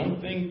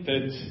don't think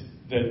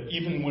that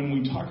even when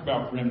we talk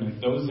about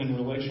remnant, those in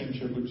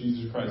relationship with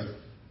Jesus Christ,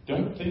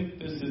 don't think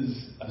this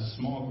is a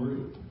small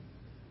group.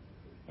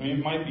 I mean,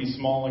 it might be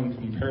small in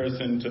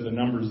comparison to the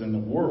numbers in the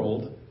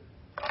world,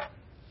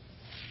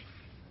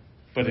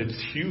 but it's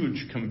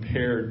huge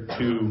compared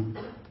to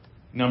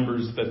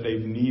numbers that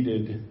they've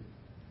needed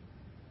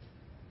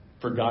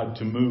for God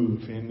to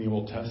move in the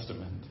Old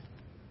Testament.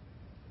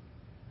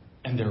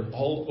 And they're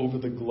all over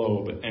the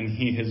globe, and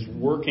he is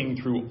working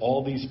through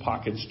all these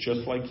pockets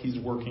just like he's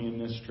working in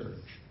this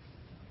church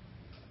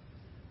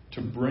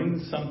to bring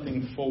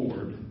something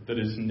forward that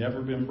has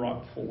never been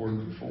brought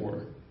forward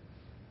before.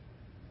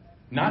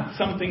 Not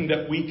something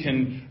that we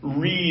can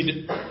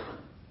read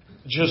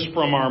just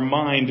from our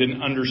mind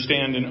and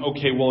understand and,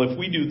 okay, well, if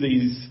we do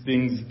these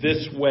things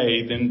this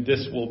way, then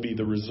this will be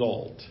the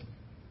result.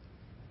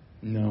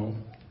 No.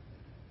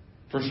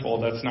 First of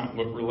all, that's not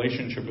what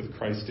relationship with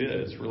Christ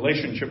is.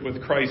 Relationship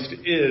with Christ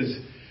is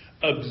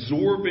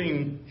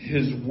absorbing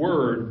his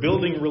word,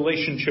 building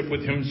relationship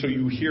with him so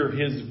you hear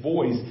his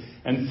voice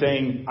and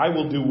saying, I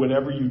will do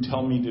whatever you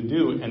tell me to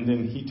do, and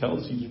then he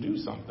tells you to do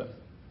something.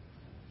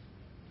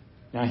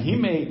 Now, he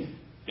may,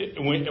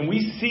 and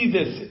we see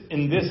this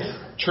in this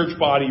church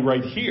body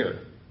right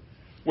here,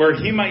 where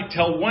he might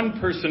tell one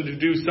person to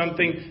do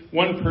something,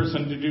 one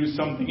person to do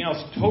something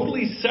else,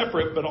 totally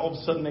separate, but all of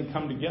a sudden they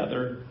come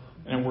together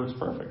and it works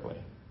perfectly.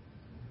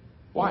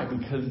 Why?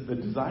 Because the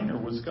designer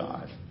was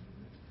God.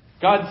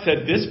 God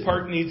said, this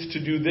part needs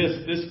to do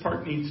this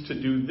part needs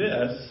to do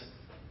this,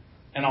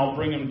 and I'll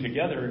bring them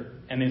together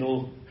and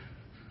it'll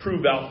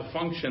prove out the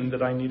function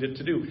that I need it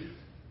to do.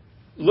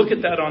 Look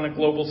at that on a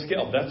global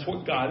scale. That's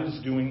what God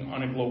is doing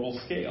on a global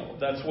scale.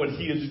 That's what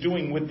he is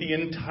doing with the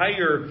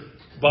entire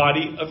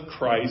body of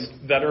Christ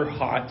that are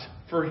hot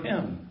for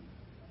him.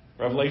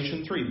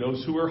 Revelation 3,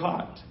 those who are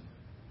hot.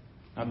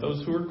 Not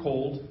those who are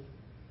cold.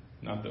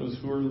 Not those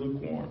who are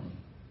lukewarm.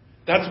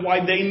 That's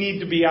why they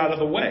need to be out of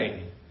the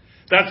way.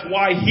 That's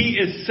why he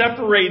is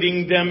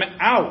separating them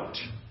out.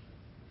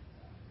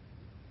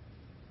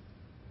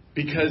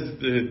 Because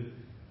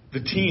the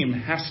team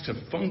has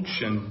to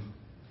function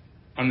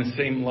on the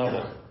same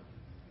level.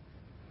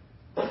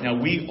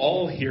 Now, we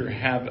all here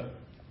have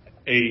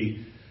a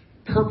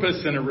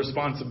purpose and a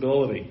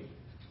responsibility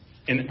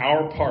in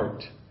our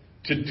part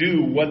to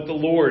do what the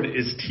Lord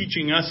is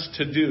teaching us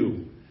to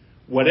do.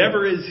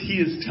 Whatever it is he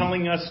is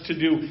telling us to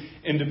do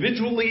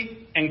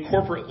individually and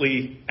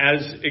corporately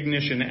as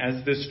Ignition,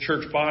 as this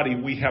church body,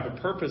 we have a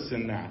purpose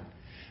in that.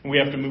 And we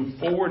have to move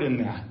forward in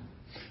that.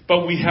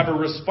 But we have a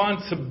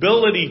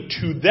responsibility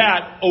to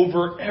that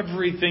over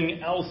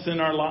everything else in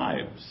our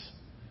lives,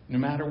 no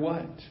matter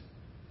what.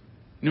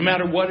 No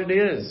matter what it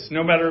is.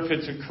 No matter if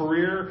it's a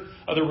career,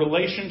 other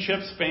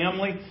relationships,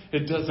 family,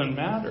 it doesn't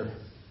matter.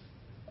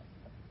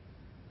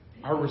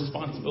 Our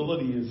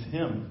responsibility is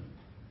Him.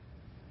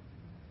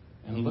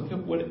 And look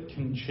at what it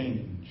can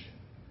change.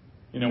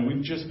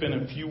 We've just been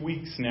a few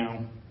weeks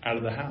now out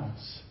of the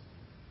house.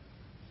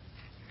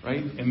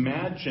 Right?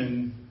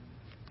 Imagine,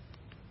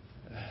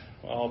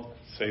 I'll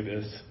say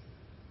this.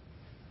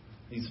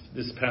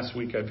 This past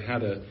week I've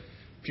had a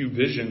few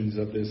visions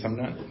of this. I'm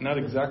not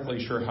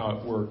exactly sure how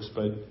it works,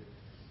 but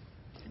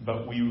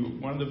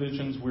one of the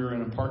visions, we were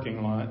in a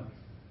parking lot,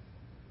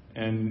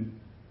 and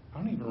I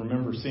don't even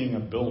remember seeing a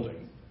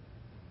building.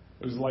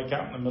 It was like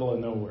out in the middle of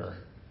nowhere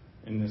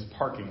in this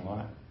parking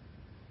lot.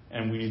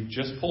 And we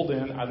just pulled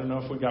in. I don't know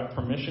if we got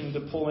permission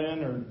to pull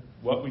in or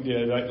what we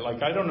did.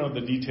 I don't know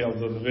the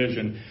details of the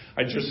vision.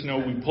 I just know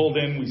we pulled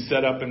in, we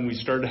set up, and we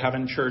started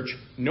having church.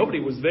 Nobody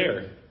was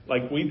there.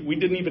 We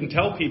didn't even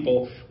tell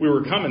people we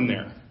were coming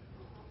there.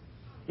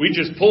 We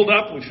just pulled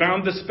up, we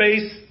found the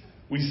space,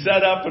 we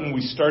set up, and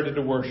we started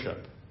to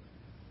worship.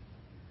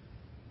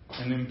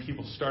 And then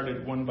people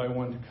started one by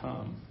one to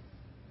come.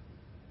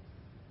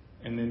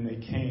 And then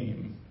they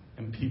came,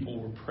 and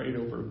people were prayed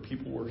over,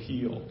 people were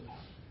healed.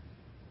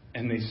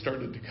 And they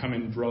started to come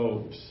in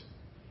droves.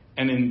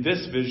 And in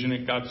this vision,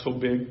 it got so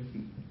big,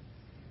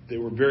 they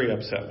were very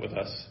upset with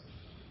us.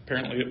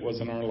 Apparently it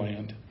wasn't our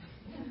land.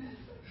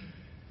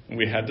 And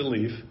we had to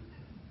leave.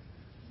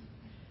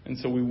 And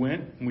so we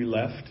went, and we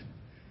left,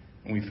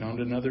 and we found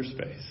another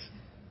space.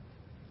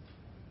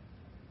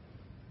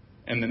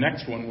 And the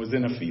next one was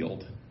in a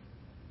field.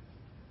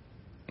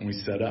 And we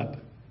set up.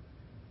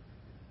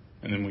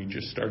 And then we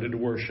just started to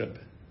worship,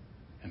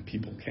 and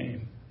people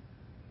came.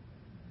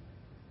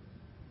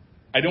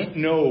 I don't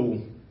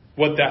know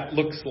what that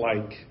looks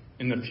like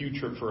in the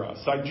future for us.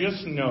 I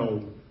just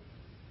know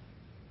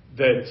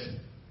that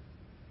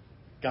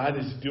God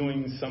is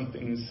doing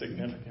something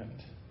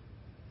significant.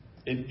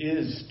 It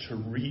is to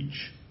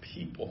reach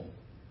people.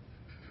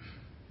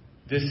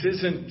 This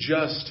isn't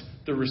just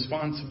the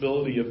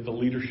responsibility of the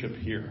leadership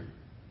here.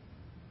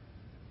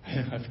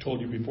 I've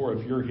told you before,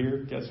 if you're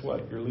here, guess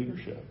what? You're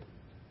leadership.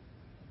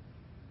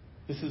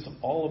 This is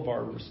all of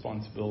our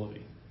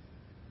responsibility.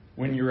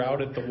 When you're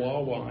out at the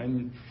Wawa,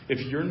 and if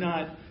you're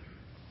not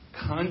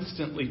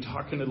constantly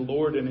talking to the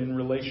Lord and in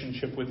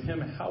relationship with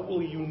Him, how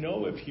will you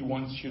know if He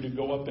wants you to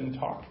go up and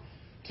talk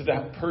to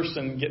that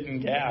person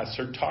getting gas,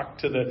 or talk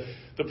to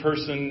the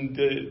person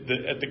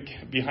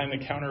behind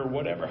the counter or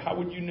whatever? How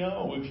would you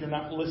know if you're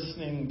not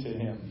listening to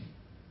Him?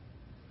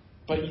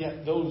 But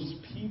yet those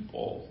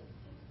people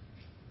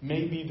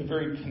may be the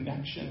very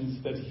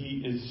connections that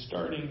He is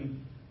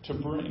starting to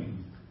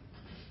bring.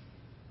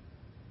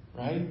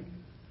 Right?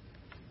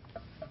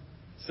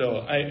 So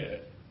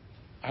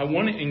I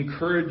want to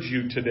encourage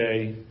you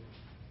today,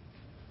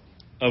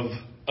 of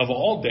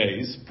all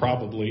days,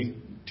 probably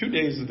 2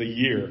 days of the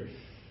year,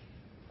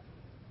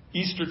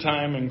 Easter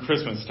time and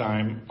Christmas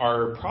time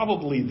are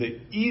probably the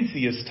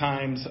easiest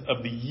times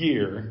of the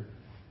year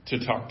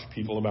to talk to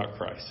people about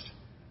Christ.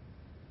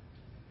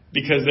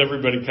 Because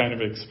everybody kind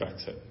of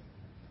expects it.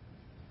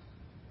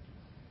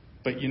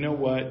 But you know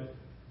what?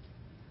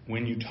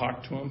 When you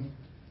talk to them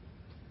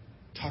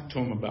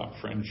about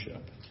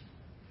friendship.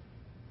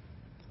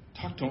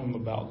 Talk to them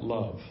about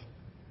love.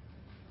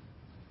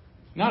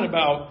 Not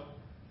about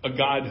a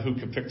God who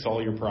could fix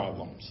all your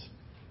problems.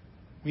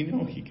 We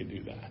know He could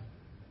do that.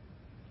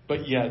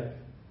 But yet,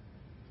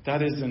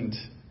 that isn't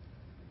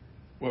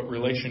what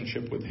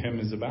relationship with Him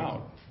is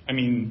about. I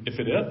mean, if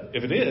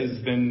it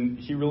is, then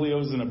He really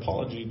owes an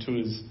apology to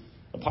His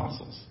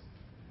apostles.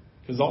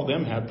 Because all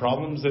them had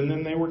problems and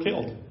then they were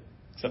killed.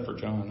 Except for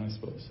John, I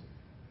suppose.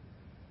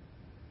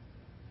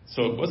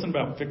 So it wasn't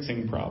about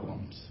fixing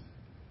problems.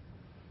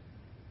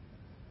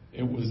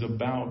 It was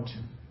about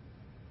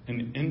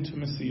an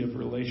intimacy of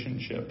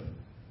relationship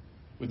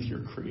with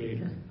your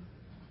Creator.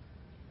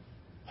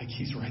 Like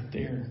He's right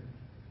there.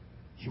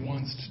 He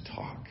wants to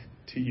talk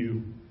to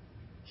you.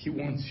 He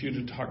wants you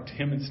to talk to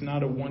Him. It's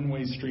not a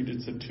one-way street,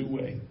 it's a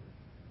two-way.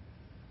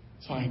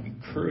 So I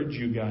encourage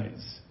you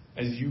guys,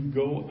 as you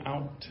go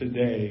out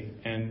today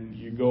and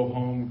you go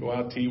home, go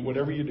out to eat,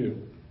 whatever you do,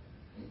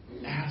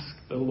 ask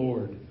the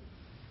Lord,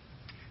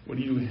 what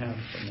do you have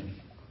for me?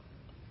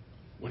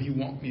 What do you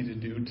want me to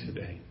do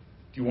today?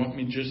 Do you want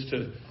me just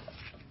to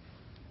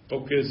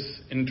focus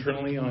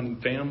internally on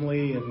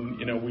family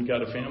and, we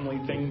got a family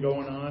thing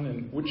going on,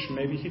 and which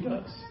maybe He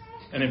does.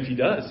 And if He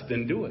does,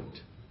 then do it.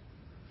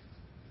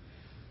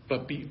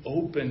 But be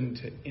open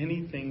to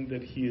anything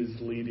that He is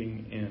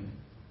leading in.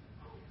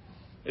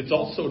 It's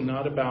also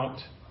not about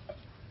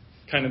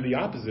kind of the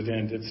opposite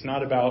end. It's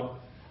not about,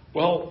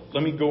 well,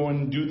 let me go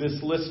and do this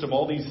list of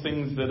all these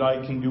things that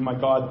I can do my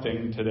God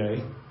thing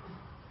today.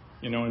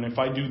 And if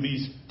I do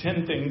these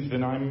 10 things,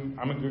 then I'm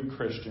a good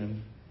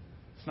Christian.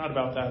 It's not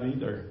about that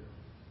either.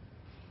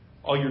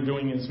 All you're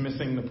doing is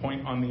missing the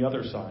point on the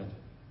other side.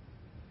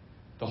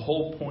 The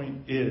whole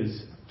point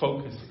is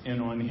focus in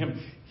on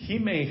Him. He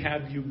may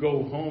have you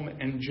go home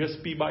and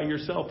just be by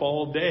yourself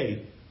all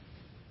day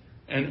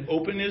and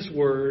open His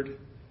Word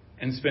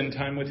and spend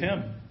time with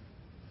Him.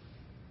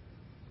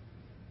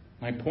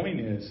 My point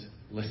is,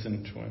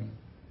 listen to Him.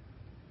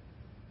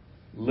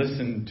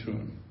 Listen to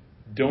Him.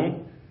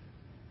 Don't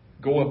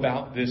go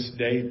about this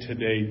day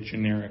today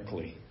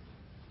generically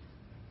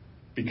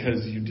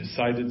because you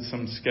decided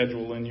some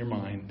schedule in your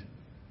mind.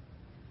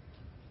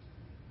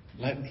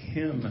 Let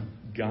Him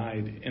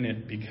guide in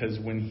it, because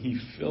when He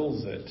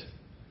fills it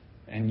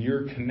and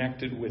you're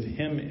connected with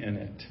Him in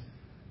it,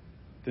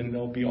 then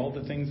there'll be all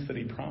the things that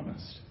He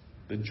promised.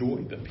 The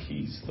joy, the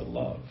peace, the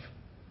love.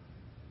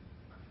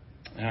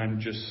 And I'm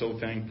just so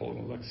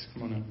thankful. Lex,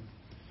 come on up.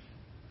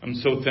 I'm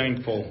so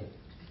thankful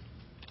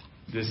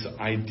this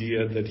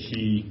idea that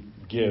He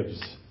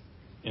gives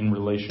in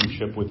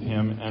relationship with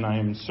Him, and I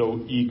am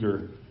so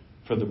eager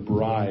for the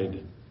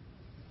bride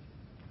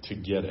to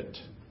get it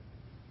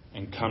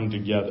and come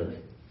together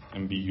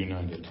and be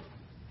united.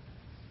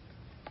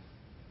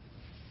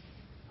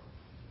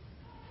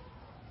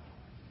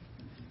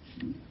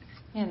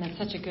 And that's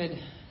such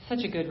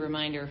a good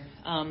reminder.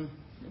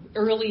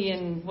 Early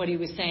in what he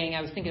was saying,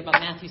 I was thinking about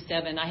Matthew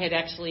 7. I had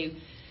actually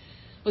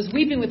was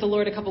weeping with the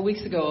Lord a couple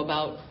weeks ago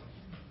about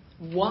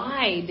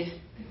wide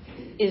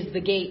is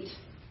the gate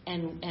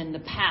and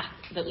the path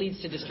that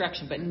leads to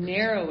destruction, but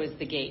narrow is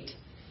the gate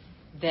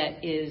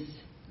that is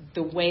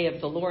the way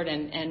of the Lord.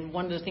 And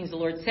one of the things the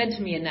Lord said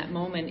to me in that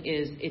moment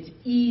is, it's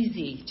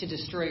easy to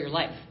destroy your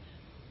life.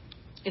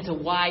 It's a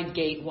wide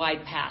gate,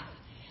 wide path.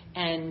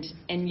 And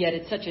yet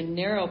it's such a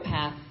narrow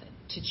path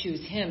to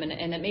choose Him.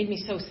 And it made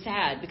me so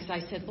sad, because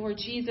I said, Lord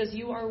Jesus,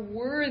 you are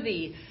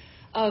worthy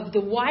of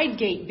the wide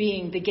gate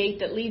being the gate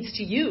that leads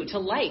to you, to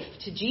life,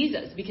 to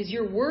Jesus, because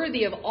you're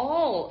worthy of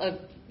all of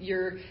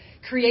your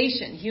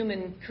creation,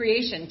 human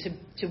creation,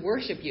 to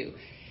worship you.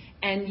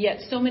 And yet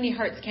so many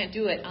hearts can't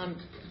do it.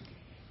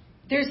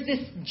 There's this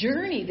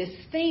journey, this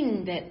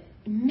thing that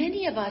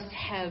many of us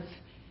have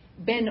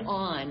been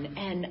on.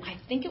 And I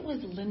think it was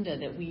Linda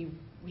that we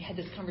had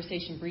this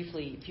conversation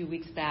briefly a few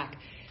weeks back.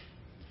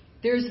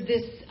 There's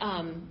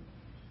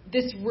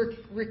this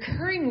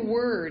recurring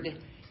word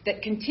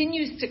that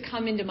continues to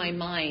come into my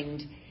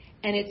mind,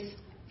 and it's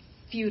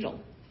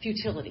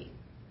futility.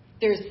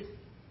 There's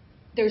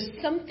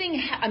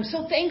something, I'm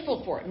so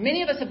thankful for it.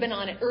 Many of us have been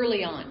on it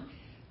early on,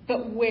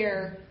 but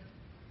where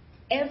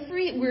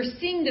we're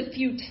seeing the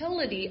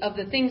futility of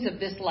the things of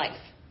this life,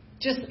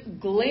 just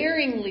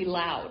glaringly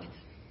loud.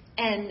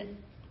 And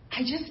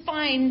I just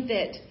find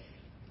that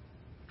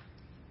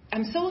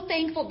I'm so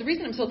thankful. The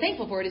reason I'm so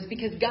thankful for it is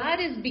because God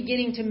is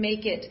beginning to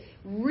make it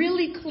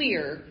really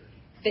clear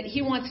that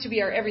He wants to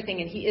be our everything,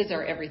 and He is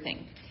our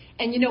everything.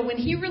 And when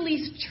He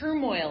released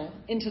turmoil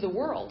into the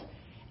world,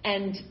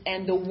 and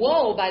the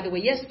woe, by the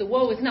way, yes, the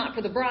woe is not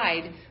for the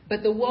bride,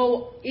 but the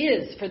woe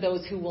is for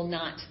those who will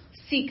not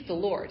seek the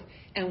Lord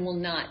and will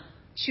not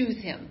choose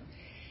Him.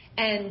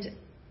 And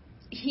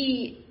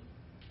He's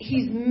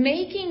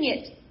making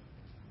it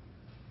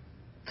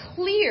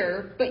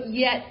clear, but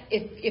yet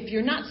if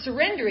you're not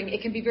surrendering,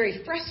 it can be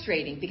very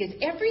frustrating, because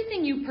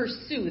everything you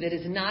pursue that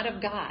is not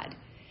of God,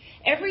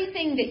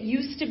 everything that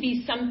used to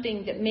be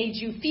something that made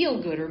you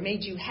feel good or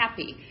made you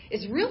happy,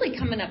 is really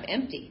coming up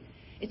empty.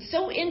 It's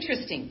so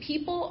interesting.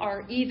 People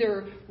are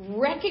either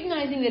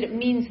recognizing that it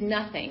means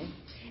nothing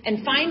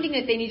and finding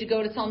that they need to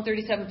go to Psalm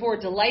 37:4,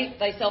 delight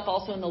thyself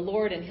also in the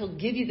Lord, and He'll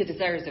give you the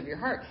desires of your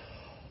heart.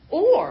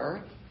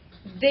 Or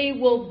they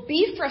will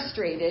be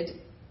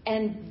frustrated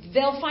and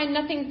they'll find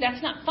nothing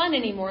that's not fun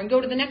anymore and go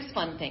to the next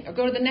fun thing or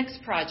go to the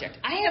next project.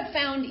 I have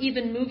found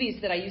even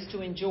movies that I used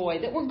to enjoy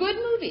that were good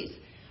movies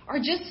are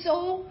just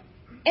so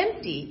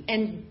empty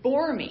and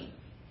bore me,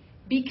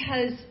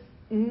 because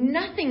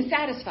nothing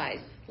satisfies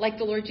like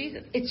the Lord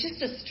Jesus. It's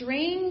just a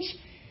strange,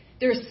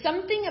 there's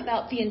something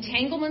about the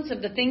entanglements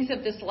of the things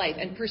of this life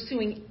and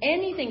pursuing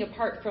anything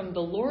apart from the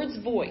Lord's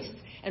voice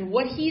and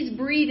what He's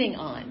breathing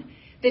on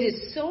that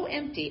is so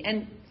empty.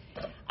 And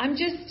I'm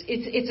just,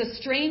 it's a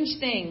strange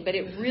thing, but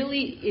it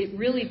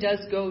really does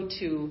go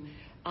to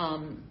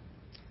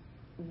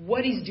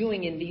what He's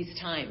doing in these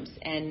times.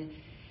 And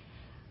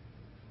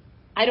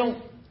I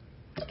don't,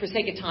 for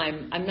sake of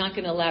time, I'm not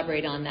going to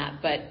elaborate on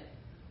that, but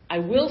I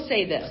will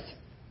say this.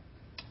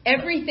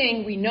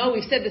 Everything we know,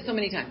 we've said this so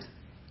many times,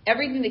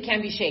 everything that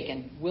can be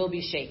shaken will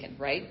be shaken,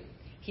 right?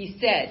 He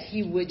said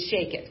He would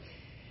shake it.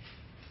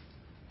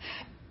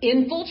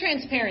 In full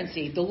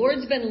transparency, the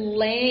Lord's been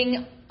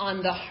laying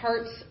on the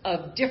hearts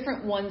of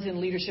different ones in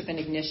leadership and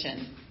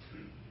ignition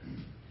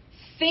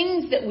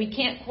things that we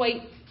can't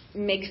quite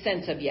make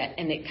sense of yet,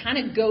 and it kind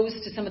of goes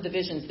to some of the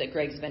visions that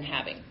Greg's been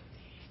having.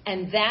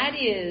 And that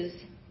is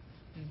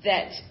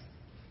that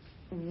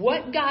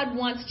what God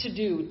wants to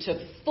do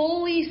to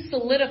fully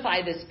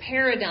solidify this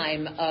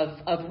paradigm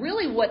of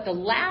really what the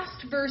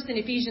last verse in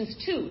Ephesians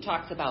 2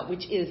 talks about,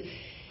 which is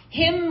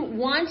Him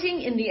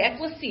wanting in the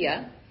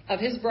ecclesia of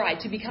His bride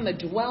to become a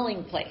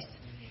dwelling place.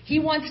 He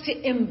wants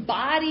to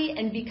embody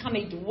and become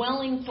a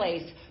dwelling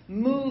place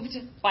moved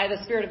by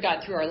the Spirit of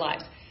God through our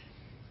lives.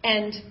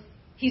 And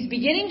he's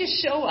beginning to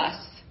show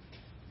us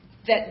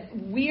that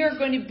we are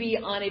going to be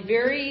on a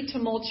very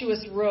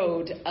tumultuous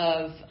road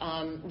of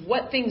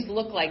what things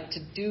look like to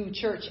do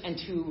church and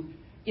to,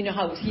 you know,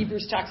 how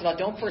Hebrews talks about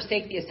don't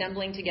forsake the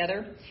assembling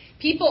together.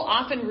 People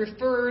often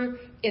refer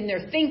in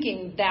their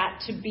thinking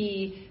that to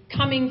be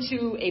coming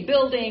to a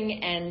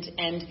building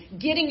and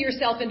getting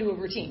yourself into a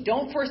routine.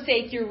 Don't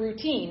forsake your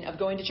routine of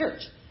going to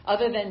church,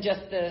 other than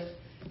just the,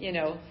 you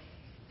know,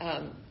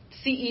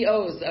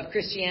 CEOs of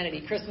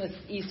Christianity, Christmas,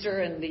 Easter,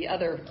 and the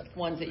other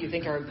ones that you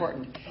think are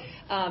important.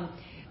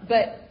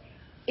 But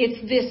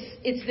it's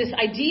this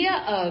idea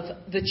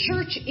of the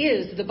church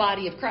is the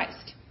body of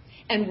Christ.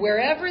 And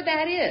wherever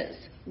that is,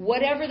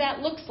 whatever that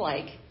looks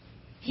like,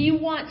 he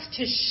wants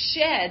to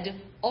shed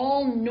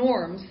all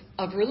norms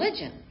of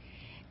religion.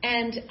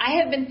 And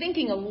I have been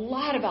thinking a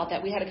lot about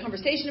that. We had a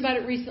conversation about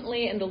it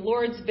recently, and the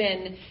Lord's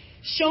been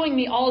showing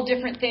me all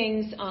different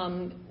things.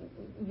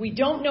 We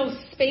don't know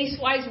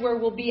space-wise where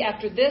we'll be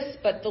after this,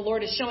 but the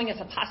Lord is showing us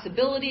a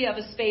possibility of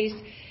a space.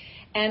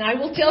 And I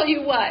will tell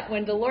you what,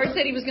 when the Lord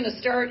said he was going to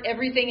start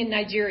everything in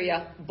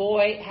Nigeria,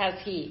 boy, has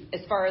he, as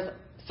far as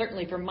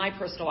certainly for my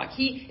personal walk.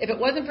 If it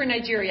wasn't for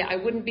Nigeria, I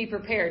wouldn't be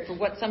prepared for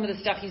what some of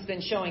the stuff he's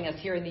been showing us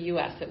here in the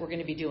U.S. that we're going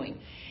to be doing.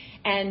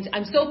 And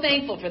I'm so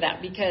thankful for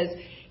that, because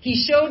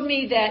he showed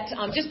me that,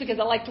 just because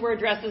I like to wear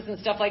dresses and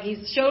stuff, like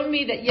he's showed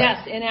me that,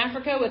 yes, in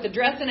Africa with a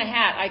dress and a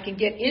hat, I can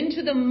get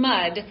into the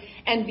mud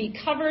and be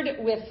covered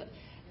with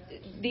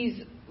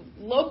these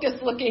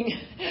locust-looking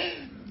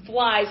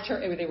flies.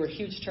 They were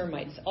huge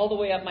termites, all the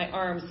way up my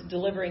arms,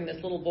 delivering this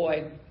little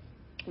boy,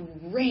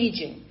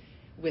 raging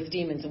with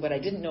demons and what I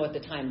didn't know at the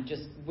time,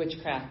 just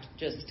witchcraft,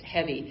 just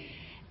heavy.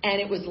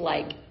 And it was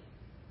like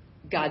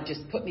God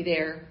just put me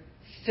there,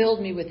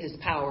 filled me with his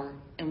power,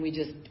 and we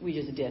just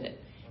did it.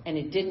 And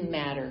it didn't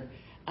matter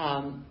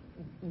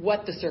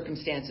what the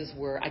circumstances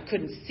were. I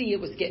couldn't see. It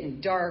was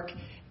getting dark.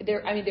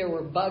 There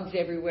were bugs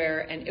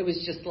everywhere, and it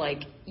was just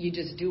like, you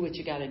just do what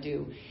you got to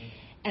do.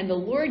 And the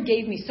Lord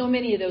gave me so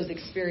many of those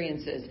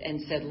experiences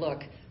and said,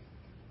 look,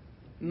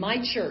 my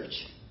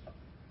church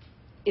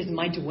is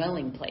my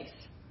dwelling place.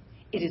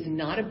 It is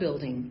not a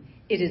building.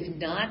 It is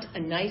not a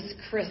nice,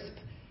 crisp,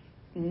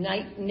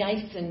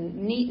 nice and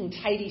neat and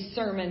tidy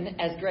sermon,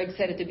 as Greg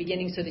said at the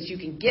beginning, so that you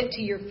can get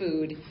to your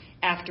food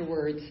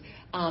afterwards.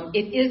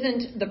 It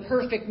isn't the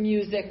perfect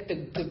music,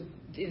 the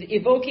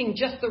evoking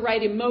just the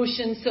right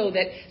emotion so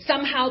that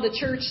somehow the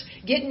church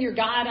getting your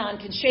God on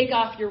can shake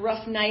off your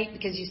rough night,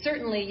 because you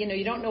certainly,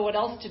 you don't know what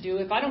else to do.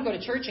 If I don't go to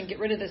church and get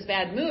rid of this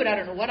bad mood, I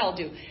don't know what I'll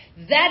do.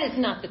 That is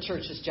not the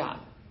church's job.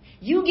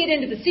 You get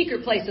into the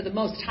secret place of the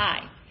Most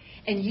High,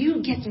 and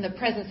you get in the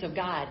presence of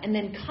God, and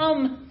then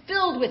come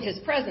filled with his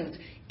presence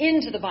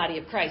into the body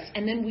of Christ.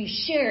 And then we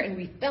share and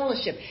we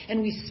fellowship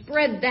and we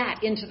spread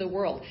that into the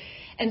world.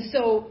 And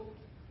so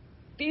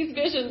these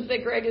visions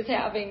that Greg is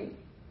having,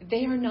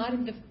 they are not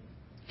in the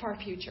far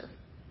future.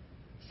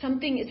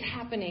 Something is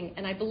happening,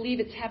 and I believe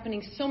it's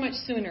happening so much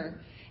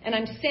sooner. And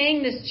I'm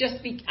saying this just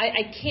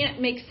I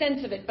can't make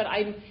sense of it, but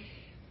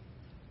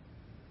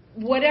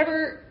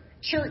whatever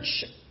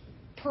church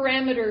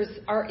parameters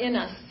are in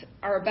us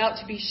are about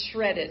to be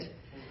shredded.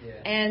 Yeah.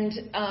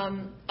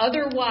 And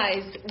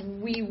otherwise,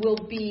 we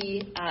will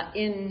be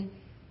in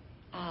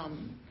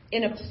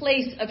a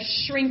place of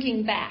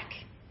shrinking back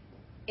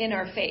in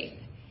our faith.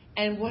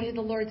 And what did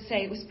the Lord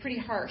say? It was pretty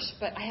harsh,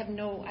 but I have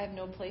no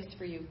place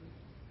for you.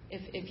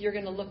 If you're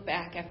going to look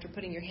back after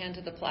putting your hand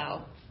to the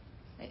plow,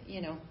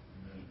 these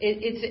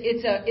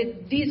are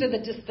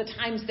just the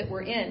times that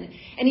we're in,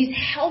 and He's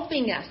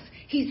helping us.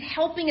 He's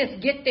helping us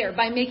get there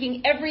by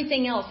making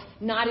everything else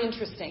not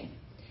interesting,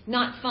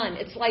 not fun.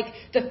 It's like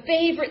the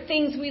favorite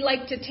things we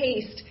like to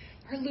taste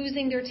are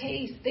losing their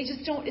taste. They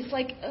just don't. It's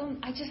like,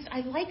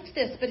 I liked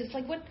this, but it's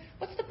like,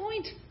 what's the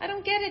point? I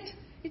don't get it.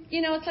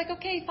 It's like,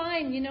 okay,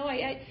 fine.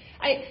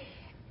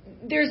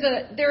 There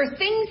are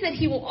things that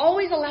He will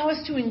always allow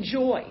us to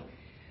enjoy,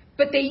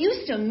 but they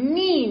used to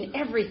mean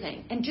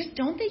everything, and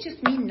don't they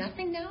just mean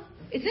nothing now?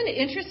 Isn't it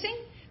interesting?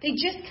 They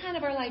just kind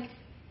of are like,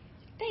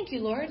 thank you,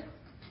 Lord.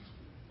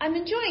 I'm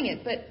enjoying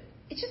it, but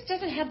it just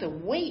doesn't have the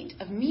weight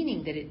of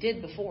meaning that it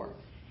did before.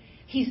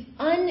 He's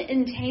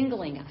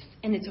unentangling us,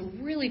 and it's a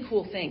really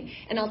cool thing.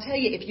 And I'll tell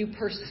you, if you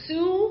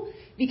pursue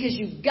because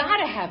you've got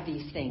to have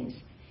these things,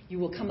 you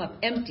will come up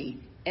empty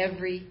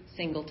every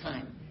single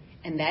time.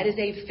 And that is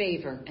a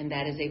favor, and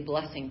that is a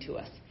blessing to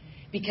us.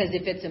 Because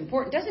if it's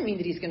important, it doesn't mean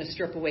that He's going to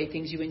strip away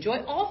things you enjoy.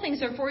 All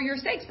things are for your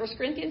sakes. 1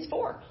 Corinthians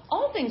 4.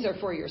 All things are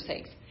for your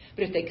sakes.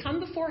 But if they come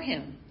before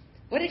Him,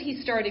 what did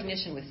He start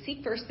ignition with?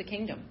 Seek first the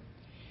kingdom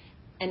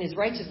and His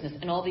righteousness,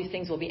 and all these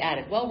things will be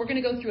added. Well, we're going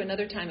to go through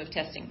another time of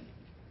testing.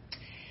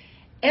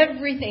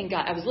 Everything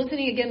God. I was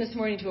listening again this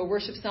morning to a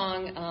worship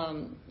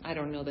song. I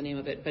don't know the name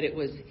of it, but it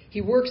was,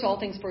 He works all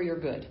things for your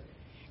good.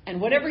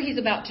 And whatever He's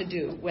about to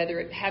do, whether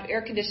it have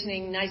air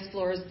conditioning, nice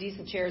floors,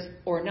 decent chairs,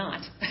 or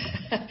not,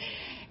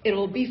 it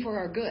will be for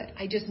our good.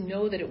 I just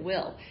know that it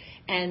will.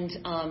 And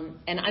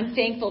I'm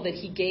thankful that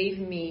he gave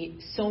me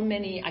so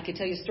many, I could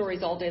tell you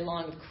stories all day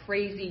long of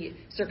crazy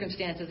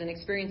circumstances and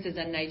experiences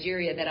in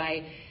Nigeria that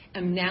I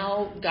am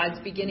now, God's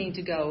beginning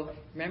to go,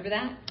 remember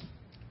that?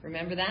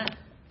 Remember that?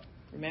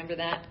 Remember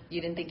that?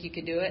 You didn't think you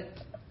could do it?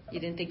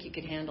 You didn't think you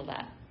could handle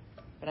that?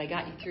 But I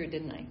got you through,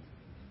 didn't I?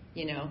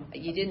 You know,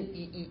 you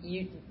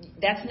didn't,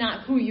 that's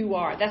not who you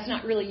are. That's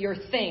not really your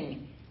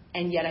thing.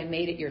 And yet I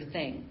made it your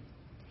thing.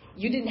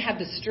 You didn't have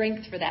the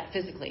strength for that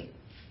physically,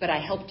 but I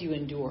helped you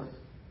endure.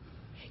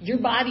 Your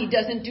body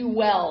doesn't do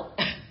well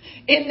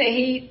in the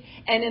heat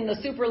and in the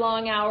super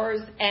long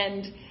hours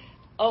and,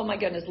 oh my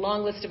goodness,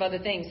 long list of other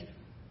things.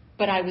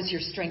 But I was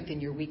your strength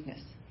in your weakness.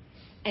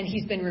 And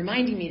he's been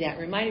reminding me that,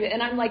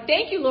 and I'm like,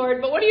 thank you,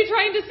 Lord, but what are you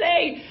trying to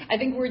say? I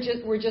think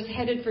we're just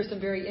headed for some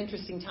very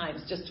interesting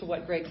times, just to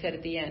what Greg said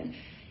at the end.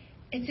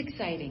 It's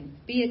exciting.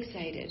 Be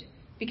excited.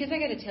 Because I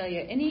got to tell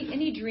you,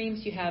 any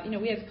dreams you have, you know,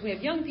 we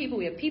have young people,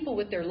 we have people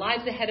with their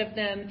lives ahead of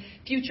them,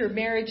 future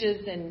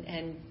marriages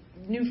and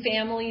new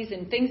families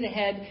and things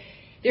ahead.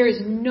 There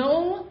is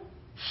no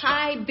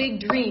high, big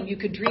dream you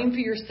could dream for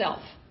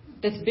yourself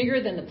that's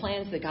bigger than the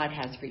plans that God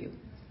has for you.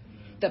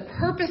 The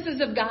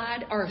purposes of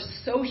God are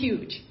so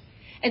huge.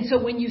 And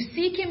so when you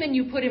seek him and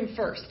you put him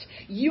first,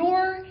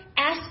 your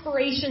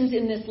aspirations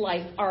in this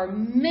life are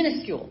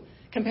minuscule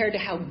compared to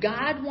how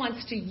God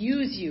wants to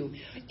use you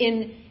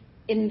in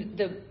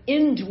the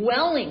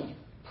indwelling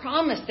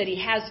promise that he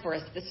has for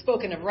us, that's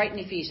spoken of right in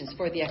Ephesians,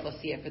 for the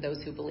ecclesia, for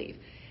those who believe.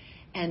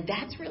 And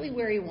that's really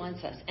where he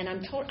wants us. And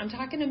I'm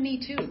talking to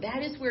me too.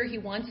 That is where he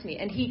wants me.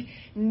 And he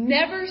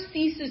never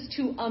ceases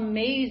to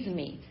amaze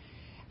me.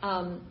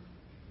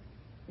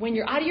 When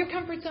you're out of your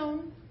comfort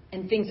zone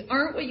and things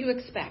aren't what you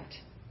expect,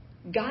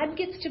 God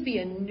gets to be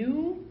a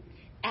new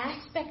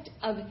aspect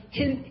of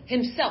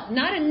himself.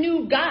 Not a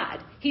new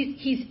God.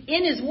 He's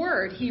in his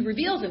word. He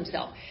reveals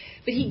himself.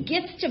 But he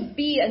gets to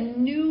be a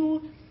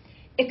new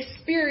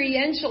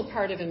experiential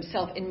part of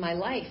himself in my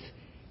life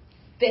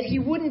that he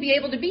wouldn't be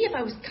able to be if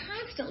I was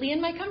constantly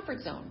in my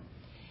comfort zone.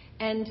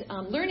 And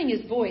learning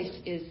his voice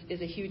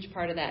is a huge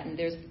part of that. And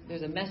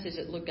there's a message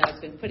that God's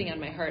been putting on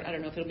my heart. I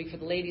don't know if it'll be for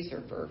the ladies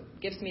or for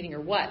gifts meeting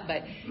or what,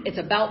 but it's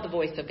about the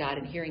voice of God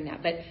and hearing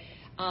that.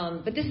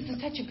 But this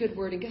is such a good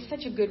word and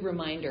such a good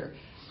reminder.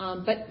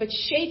 But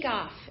shake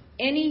off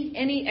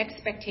any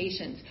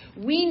expectations.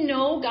 We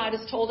know God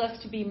has told us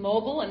to be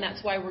mobile, and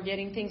that's why we're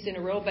getting things in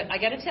a row. But I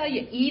got to tell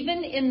you,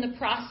 even in the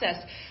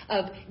process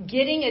of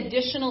getting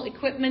additional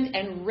equipment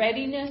and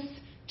readiness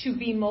to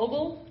be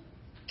mobile,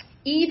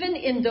 even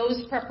in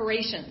those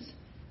preparations,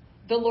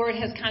 the Lord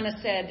has kind of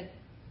said,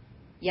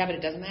 yeah, but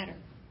it doesn't matter.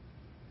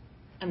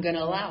 I'm going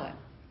to allow it,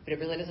 but it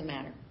really doesn't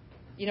matter.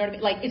 You know what I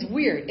mean? Like, it's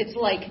weird. It's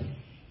like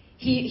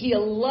he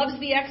loves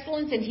the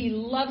excellence and he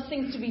loves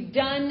things to be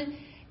done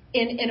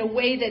in a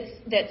way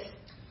that's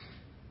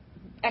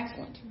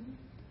excellent.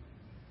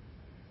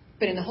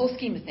 But in the whole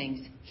scheme of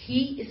things,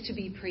 he is to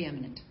be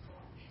preeminent.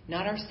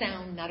 Not our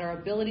sound, not our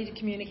ability to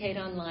communicate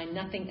online,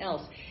 nothing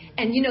else.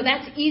 And, you know,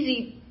 that's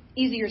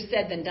easier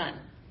said than done,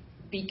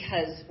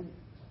 because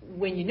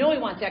when you know he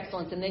wants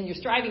excellence and then you're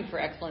striving for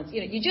excellence,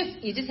 you know, you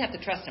just have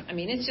to trust him. I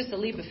mean, it's just a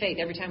leap of faith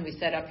every time we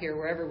set up here,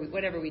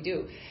 whatever we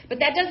do. But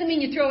that doesn't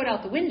mean you throw it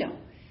out the window.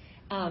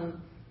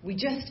 We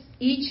just,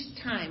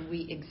 each time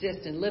we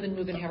exist and live and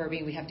move and have our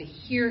being, we have to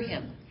hear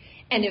him.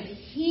 And if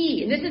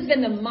he, and this has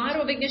been the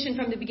motto of Ignition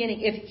from the beginning,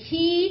 if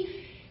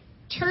he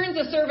turns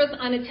a service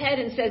on its head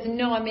and says,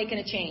 no, I'm making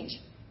a change,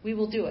 we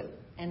will do it.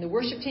 And the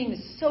worship team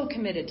is so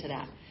committed to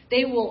that.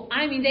 They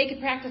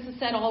could practice a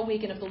set all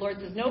week, and if the Lord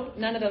says, nope,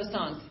 none of those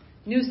songs,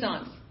 new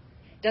songs.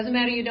 Doesn't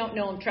matter you don't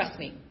know them, trust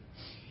me.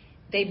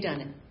 They've done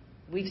it.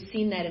 We've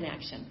seen that in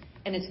action,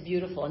 and it's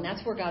beautiful, and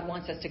that's where God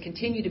wants us to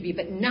continue to be,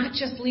 but not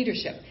just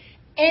leadership.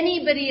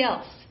 Anybody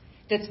else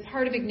that's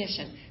part of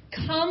Ignition,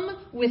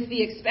 come with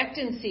the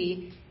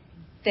expectancy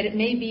that it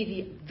may be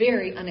the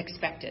very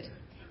unexpected.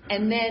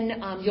 And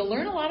then you'll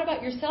learn a lot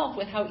about yourself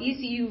with how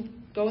easy you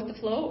go with the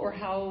flow or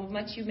how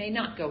much you may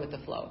not go with the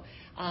flow.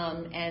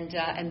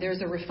 And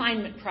there's a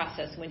refinement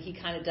process when he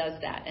kind of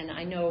does that. And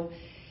I know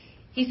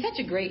he's such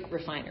a great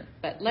refiner,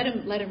 but let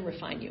him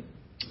refine you.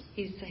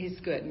 He's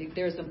good.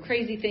 There's some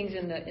crazy things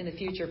in the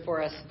future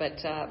for us,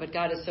 but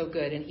God is so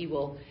good, and He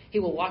will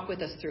walk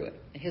with us through it.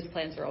 And His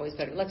plans are always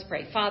better. Let's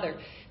pray. Father,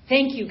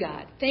 thank you,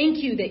 God. Thank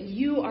you that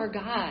you are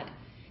God,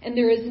 and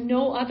there is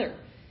no other.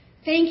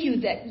 Thank you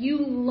that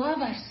you love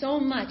us so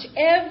much.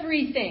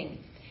 Everything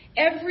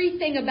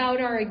about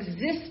our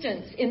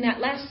existence in that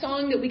last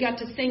song that we got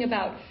to sing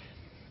about,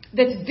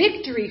 that's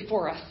victory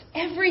for us.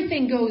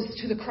 Everything goes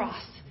to the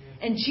cross,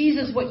 and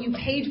Jesus, what you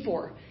paid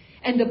for.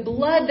 And the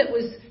blood that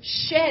was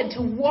shed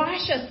to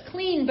wash us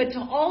clean, but to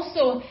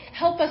also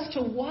help us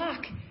to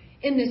walk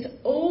in this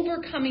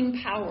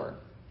overcoming power.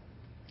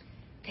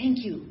 Thank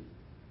you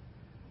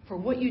for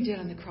what you did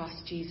on the cross,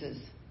 Jesus.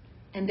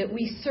 And that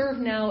we serve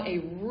now a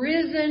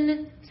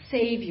risen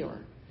Savior,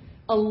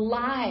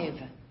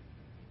 alive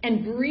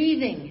and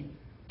breathing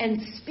and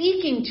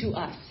speaking to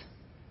us.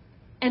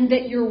 And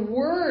that your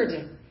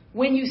word,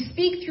 when you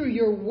speak through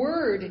your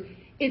word,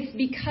 It's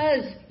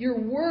because your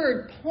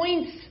word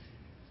points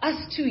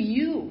us to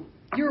you.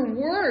 Your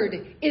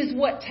word is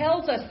what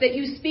tells us that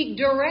you speak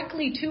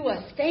directly to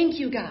us. Thank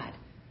you, God.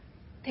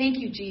 Thank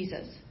you,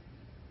 Jesus.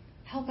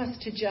 Help us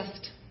to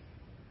just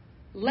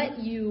let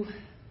you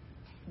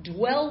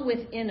dwell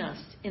within us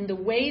in the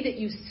way that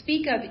you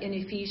speak of in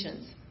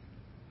Ephesians,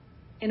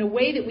 in a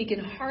way that we can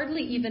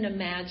hardly even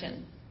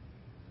imagine.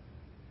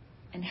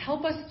 And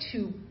help us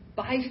to,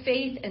 by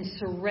faith and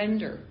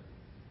surrender,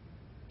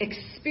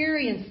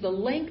 experience the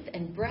length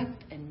and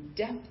breadth and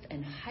depth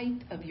and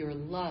height of your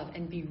love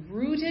and be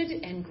rooted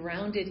and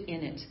grounded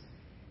in it.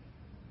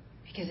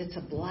 Because it's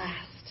a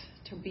blast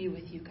to be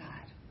with you, God.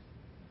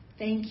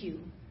 Thank you.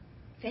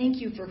 Thank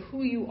you for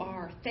who you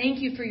are. Thank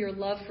you for your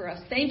love for us.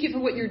 Thank you for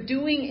what you're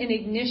doing in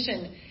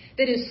Ignition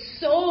that is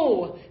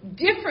so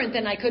different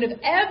than I could have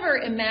ever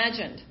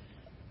imagined.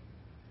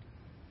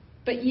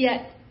 But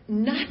yet,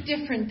 not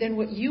different than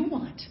what you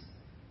want.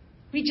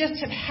 We just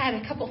have had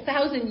a couple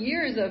thousand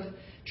years of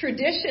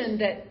tradition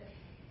that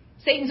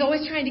Satan's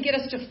always trying to get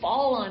us to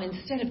fall on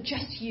instead of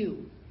just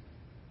you.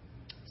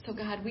 So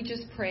God, we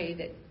just pray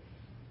that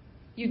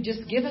you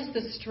just give us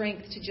the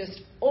strength to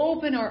just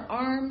open our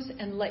arms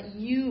and let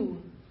you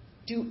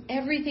do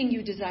everything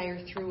you desire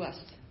through us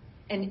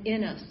and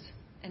in us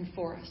and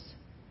for us.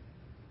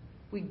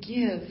 We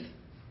give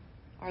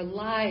our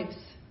lives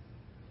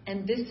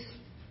and this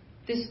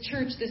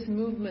church, this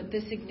movement,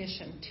 this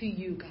Ignition to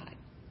you, God.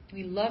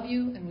 We love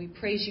you and we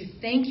praise you.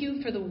 Thank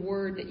you for the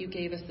word that you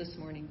gave us this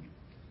morning.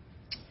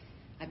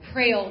 I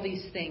pray all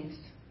these things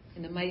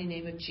in the mighty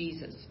name of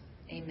Jesus.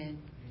 Amen.